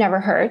 which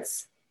never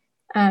hurts.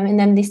 And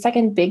then the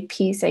second big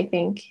piece, I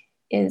think,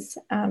 is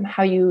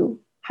how you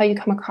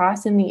come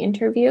across in the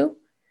interview.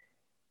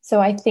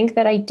 So I think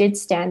that I did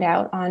stand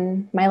out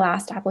on my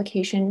last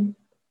application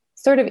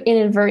sort of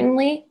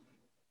inadvertently,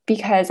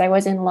 because I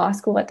was in law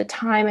school at the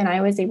time and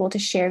I was able to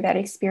share that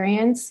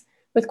experience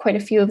with quite a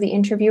few of the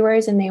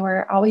interviewers, and they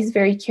were always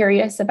very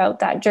curious about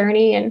that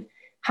journey and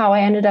how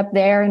I ended up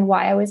there and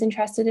why I was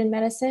interested in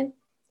medicine.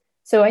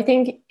 So I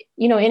think,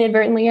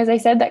 inadvertently, as I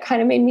said, that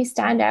kind of made me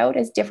stand out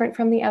as different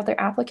from the other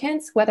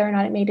applicants. Whether or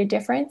not it made a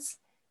difference,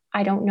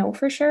 I don't know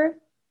for sure.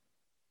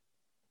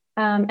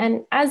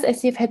 And as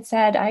Asif had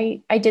said,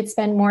 I did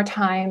spend more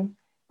time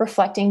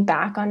reflecting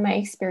back on my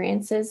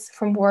experiences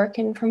from work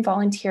and from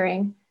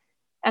volunteering.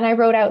 And I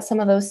wrote out some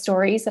of those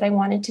stories that I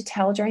wanted to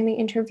tell during the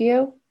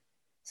interview.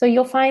 So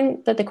you'll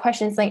find that the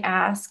questions they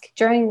ask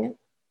during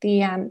the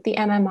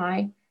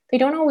MMI, they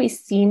don't always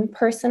seem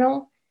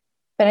personal,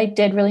 but I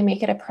did really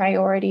make it a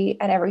priority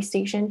at every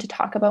station to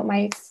talk about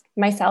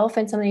myself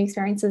and some of the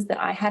experiences that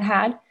I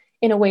had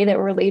in a way that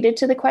related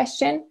to the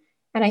question.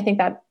 And I think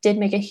that did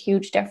make a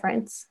huge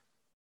difference.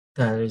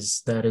 That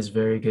is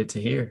very good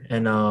to hear.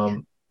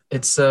 And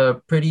it's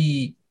a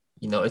pretty,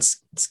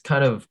 it's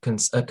kind of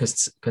a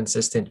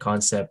consistent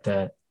concept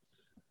that,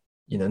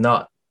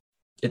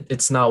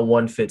 it's not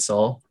one fits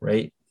all,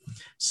 right?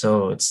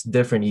 So it's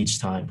different each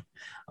time.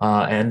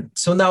 And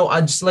so now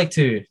I'd just like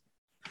to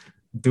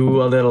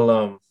do a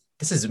little,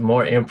 this is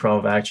more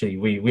improv actually.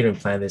 We didn't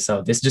plan this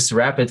out. This is just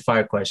rapid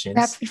fire questions.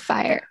 Rapid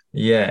fire.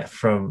 Yeah,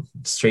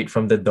 straight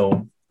from the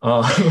dome.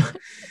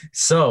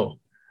 So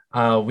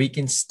we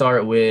can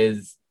start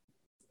with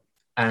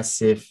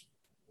Asif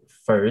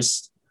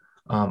first.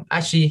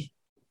 Actually,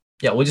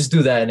 yeah, we'll just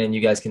do that and then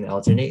you guys can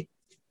alternate.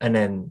 And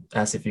then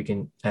Asif, you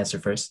can answer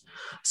first.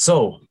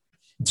 So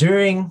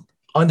during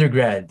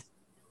undergrad,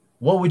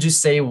 what would you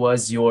say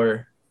was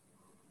your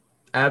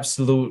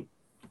absolute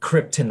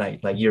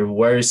kryptonite, like your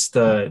worst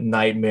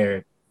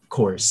nightmare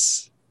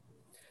course?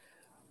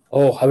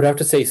 Oh, I would have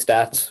to say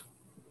stats,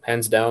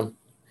 hands down.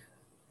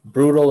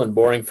 Brutal and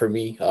boring for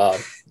me,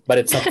 but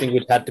it's something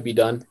which had to be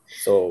done.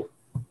 So,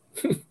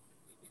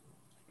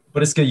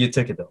 but it's good you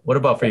took it though. What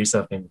about for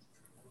yourself, Amy?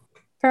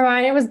 For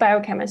mine, it was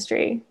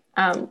biochemistry,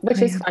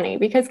 which is funny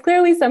because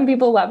clearly some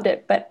people loved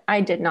it, but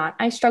I did not.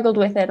 I struggled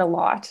with it a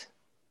lot.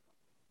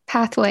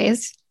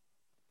 Pathways.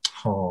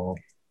 Oh,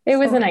 it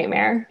was a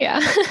nightmare. Yeah.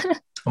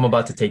 I'm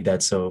about to take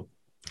that, so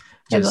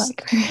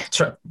just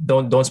luck.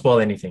 don't spoil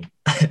anything.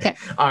 Okay.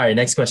 All right,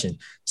 next question.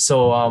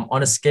 So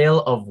on a scale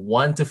of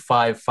 1 to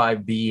 5,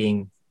 5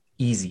 being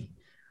easy.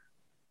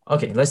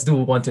 Okay, let's do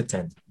 1 to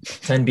 10.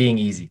 10 being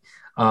easy.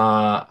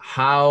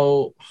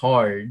 How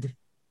hard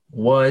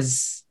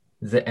was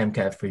the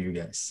MCAT for you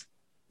guys?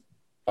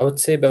 I would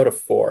say about a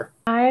 4.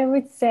 I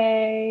would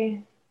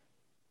say,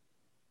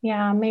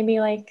 yeah, maybe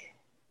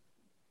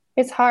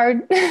it's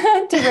hard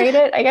to rate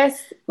it. I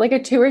guess like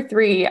a 2 or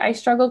 3. I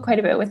struggled quite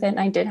a bit with it and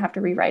I did have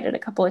to rewrite it a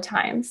couple of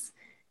times.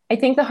 I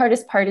think the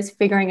hardest part is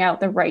figuring out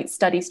the right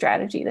study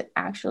strategy that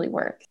actually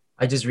works.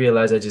 I just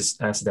realized I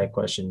just answered that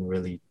question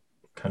really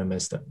kind of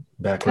messed up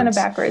backwards. Kind of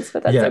backwards,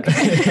 but that's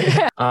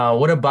okay.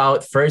 What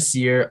about first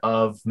year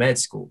of med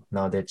school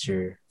now that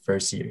you're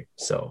first year?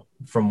 So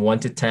from 1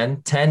 to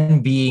 10, 10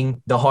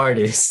 being the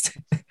hardest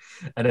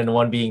and then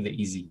 1 being the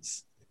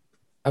easiest.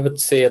 I would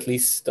say at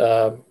least,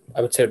 I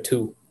would say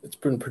 2. It's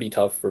been pretty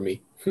tough for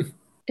me.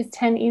 Is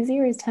 10 easy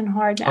or is 10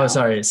 hard now? Oh,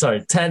 sorry.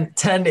 10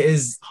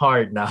 is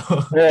hard now.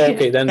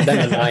 Okay, then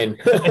a 9.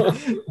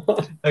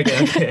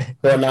 Okay.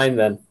 So a 9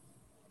 then.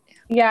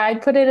 Yeah,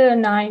 I'd put it at a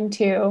 9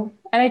 too.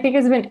 And I think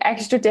it's been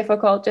extra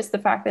difficult, just the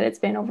fact that it's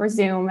been over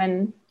Zoom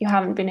and you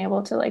haven't been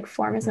able to like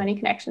form as many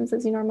connections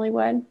as you normally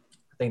would.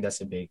 I think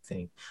that's a big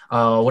thing.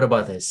 What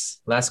about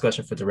this? Last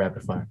question for the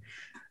rapid fire.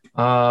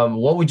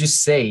 What would you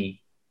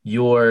say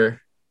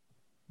your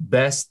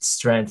best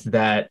strength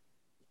that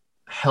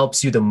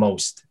helps you the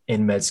most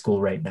in med school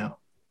right now?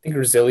 I think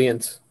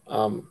resilience.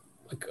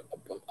 Like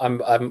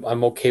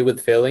I'm okay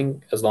with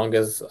failing as long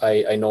as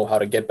I know how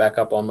to get back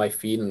up on my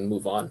feet and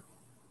move on.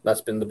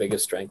 That's been the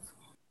biggest strength.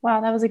 Wow,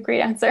 that was a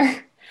great answer.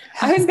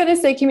 I was going to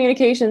say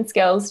communication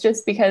skills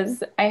just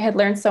because I had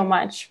learned so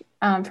much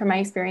from my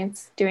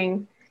experience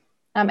doing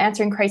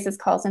answering crisis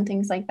calls and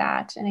things like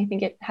that. And I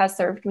think it has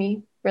served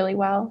me really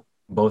well.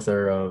 Both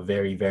are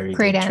very, very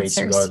great good answers.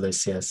 traits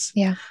regardless. Yes.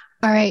 Yeah.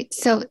 All right.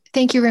 So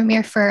thank you,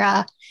 Ramir,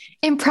 for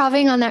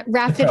improving on that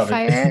rapid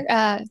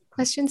fire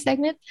question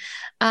segment.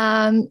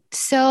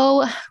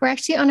 So we're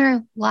actually on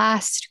our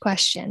last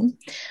question.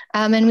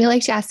 And we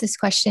like to ask this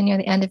question near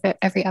the end of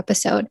every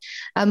episode.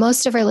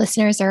 Most of our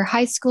listeners are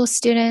high school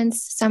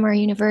students, some are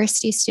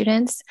university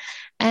students.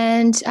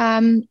 And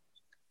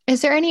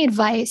is there any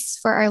advice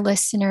for our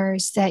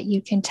listeners that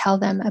you can tell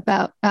them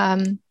about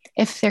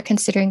if they're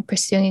considering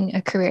pursuing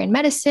a career in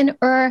medicine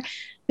or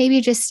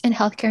maybe just in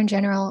healthcare in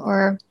general,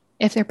 or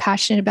if they're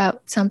passionate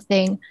about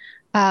something?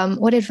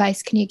 What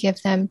advice can you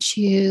give them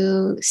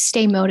to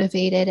stay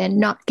motivated and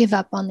not give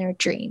up on their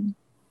dream?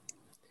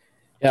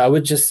 Yeah, I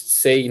would just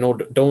say,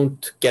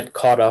 don't get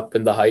caught up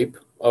in the hype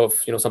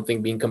of,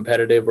 something being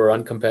competitive or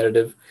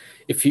uncompetitive.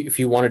 If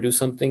you want to do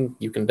something,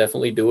 you can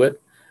definitely do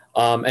it.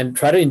 And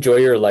try to enjoy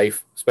your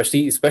life,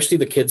 especially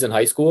the kids in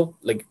high school.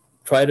 Like,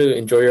 try to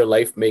enjoy your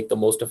life, make the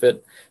most of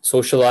it,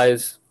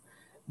 socialize,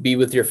 be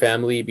with your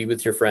family, be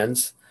with your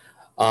friends.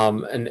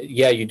 And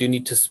yeah, you do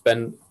need to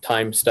spend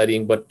time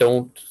studying, but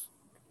don't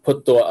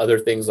put the other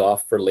things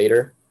off for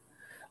later,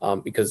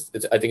 because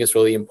I think it's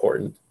really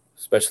important,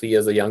 especially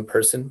as a young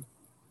person,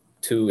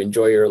 to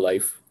enjoy your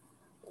life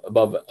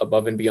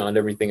above and beyond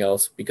everything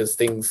else, because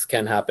things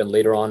can happen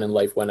later on in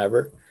life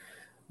whenever.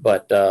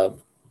 But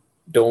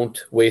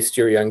don't waste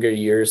your younger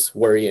years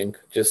worrying.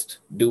 Just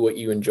do what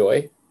you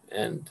enjoy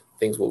and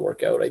things will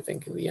work out, I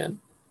think, in the end.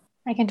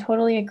 I can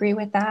totally agree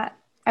with that.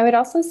 I would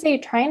also say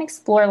try and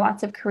explore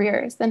lots of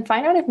careers, then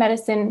find out if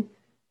medicine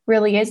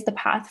really is the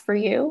path for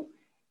you.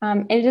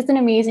 It is an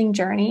amazing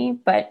journey,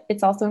 but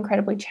it's also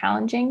incredibly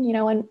challenging,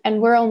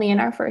 and we're only in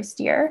our first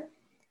year.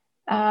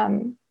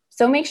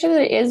 So make sure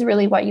that it is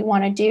really what you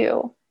want to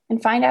do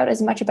and find out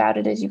as much about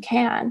it as you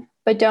can,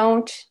 but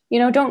don't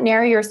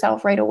narrow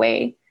yourself right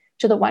away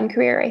to the one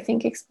career. I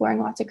think exploring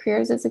lots of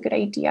careers is a good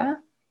idea.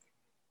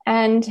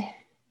 And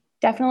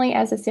definitely,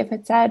 as Asif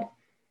had said,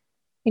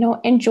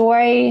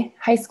 enjoy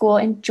high school,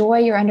 enjoy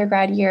your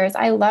undergrad years.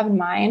 I loved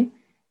mine.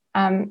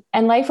 And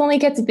life only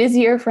gets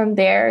busier from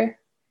there.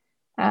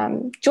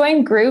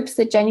 Join groups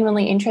that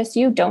genuinely interest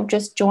you. Don't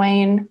just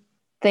join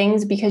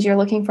things because you're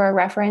looking for a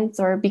reference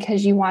or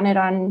because you want it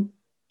on,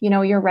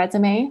 your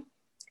resume.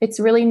 It's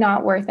really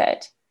not worth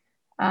it.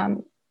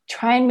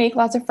 Try and make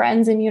lots of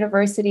friends in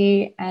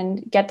university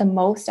and get the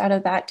most out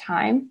of that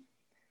time.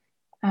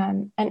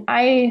 And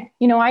I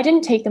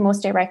didn't take the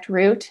most direct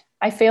route.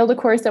 I failed a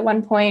course at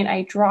one point.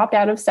 I dropped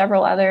out of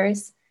several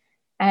others.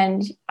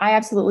 And I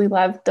absolutely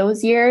loved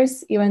those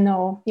years, even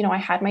though, I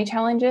had my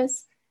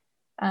challenges.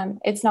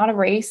 It's not a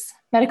race.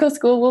 Medical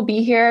school will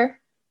be here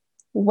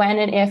when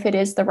and if it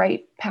is the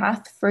right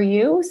path for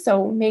you.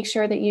 So make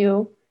sure that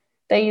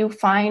you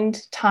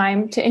find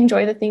time to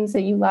enjoy the things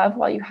that you love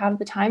while you have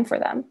the time for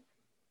them.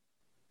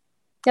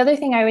 The other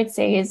thing I would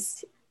say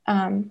is,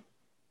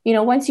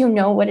 once you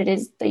know what it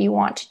is that you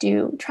want to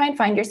do, try and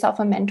find yourself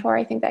a mentor.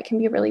 I think that can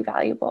be really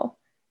valuable.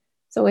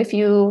 So if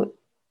you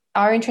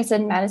are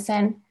interested in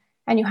medicine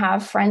and you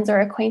have friends or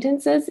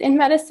acquaintances in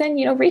medicine,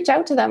 reach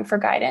out to them for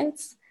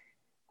guidance.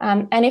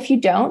 And if you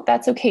don't,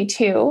 that's okay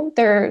too.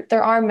 There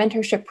are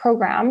mentorship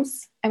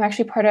programs. I'm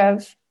actually part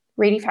of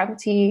Rady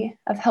Faculty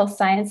of Health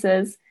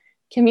Sciences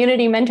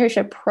Community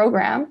Mentorship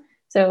Program.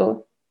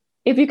 So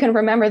if you can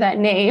remember that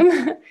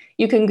name,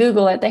 you can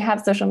Google it. They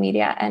have social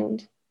media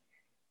and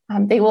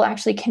they will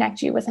actually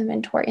connect you with a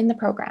mentor in the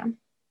program.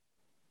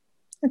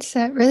 That's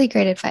really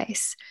great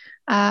advice.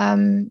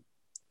 I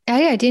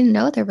didn't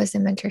know there was a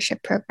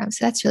mentorship program,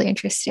 so that's really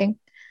interesting.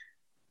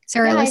 So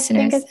our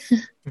listeners...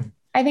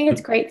 I think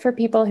it's great for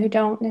people who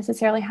don't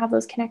necessarily have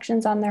those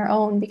connections on their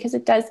own, because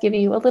it does give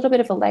you a little bit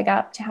of a leg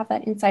up to have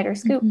that insider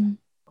scoop. Mm-hmm.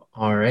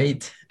 All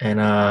right.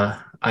 And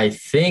I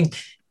think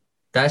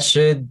that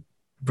should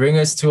bring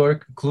us to our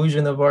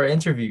conclusion of our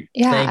interview.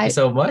 Thank you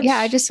so much. Yeah,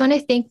 I just want to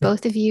thank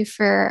both of you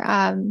for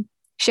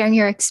sharing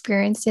your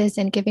experiences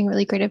and giving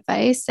really great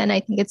advice. And I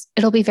think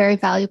it'll be very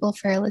valuable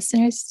for our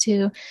listeners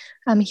to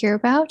hear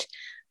about.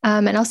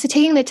 And also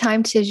taking the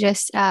time to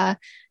just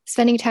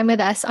spending time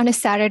with us on a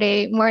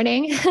Saturday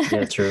morning.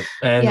 Yeah, true.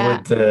 And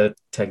with the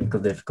technical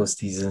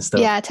difficulties and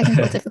stuff. Yeah,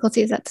 technical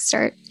difficulties at the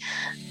start.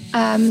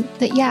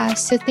 But yeah,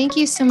 so thank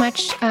you so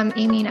much,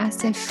 Amy and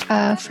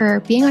Asif, for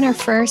being on our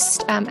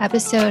first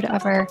episode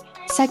of our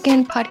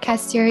second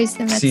podcast series,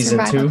 the Med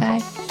Survival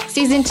Guide.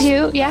 Season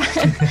 2, yeah.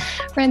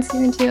 We're in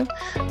season 2.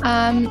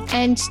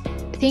 And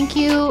thank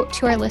you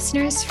to our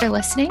listeners for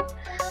listening.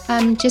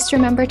 Just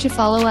remember to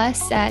follow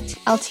us at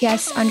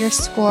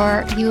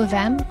LTS_U of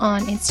M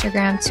on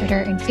Instagram, Twitter,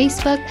 and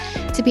Facebook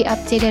to be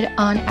updated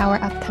on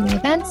our upcoming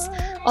events.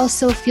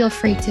 Also, feel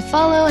free to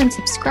follow and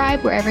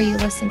subscribe wherever you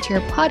listen to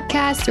your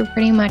podcast. We're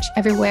pretty much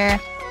everywhere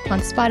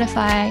on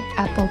Spotify,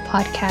 Apple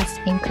Podcasts,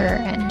 Anchor,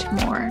 and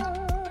more.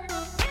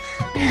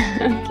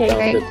 Okay,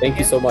 great. Thank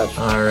you so much.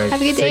 All right.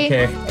 Have a good day.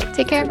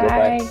 Take care.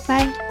 Bye.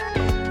 Bye.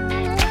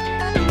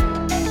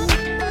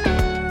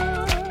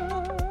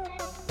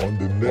 On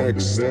the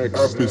next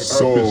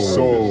episode.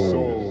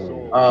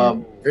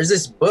 There's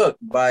this book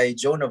by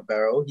Joe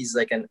Navarro. He's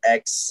like an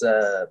ex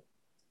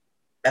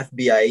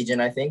FBI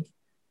agent, I think.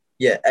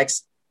 Yeah,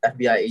 ex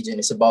FBI agent.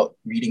 It's about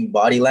reading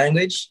body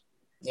language.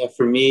 Yeah,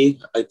 for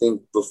me, I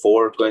think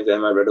before going to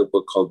M, I read a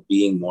book called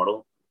Being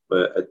Mortal,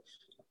 but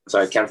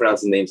sorry, I can't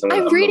pronounce the name. So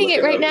I'm reading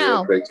it right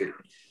now.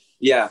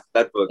 Yeah,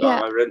 that book.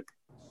 Yeah. I read.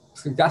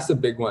 So that's the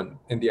big one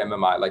in the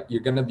MMI. Like,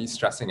 you're gonna be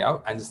stressing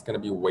out and just gonna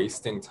be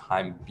wasting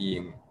time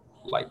being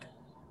like,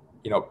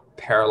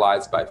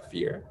 paralyzed by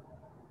fear.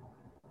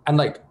 And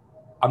like,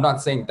 I'm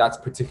not saying that's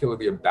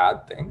particularly a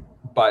bad thing,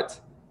 but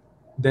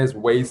there's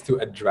ways to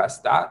address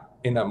that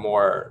in a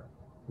more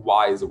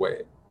wise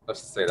way.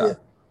 Let's just say that. Yeah.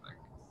 Like,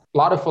 a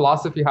lot of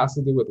philosophy has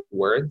to do with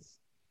words.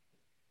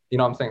 You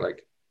know what I'm saying?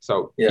 Like,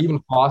 so even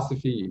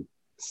philosophy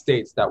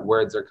states that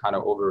words are kind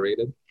of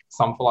overrated.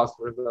 Some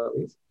philosophers at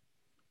least.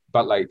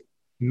 But like,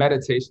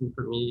 meditation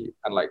for me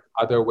and like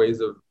other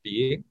ways of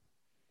being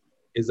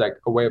is like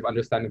a way of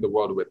understanding the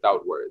world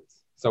without words.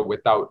 So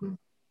without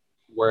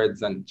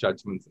words and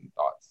judgments and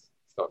thoughts.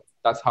 So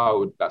that's how I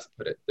would best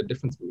put it. The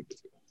difference between the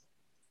two.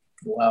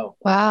 Wow.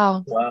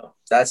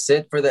 That's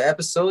it for the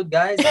episode,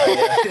 guys.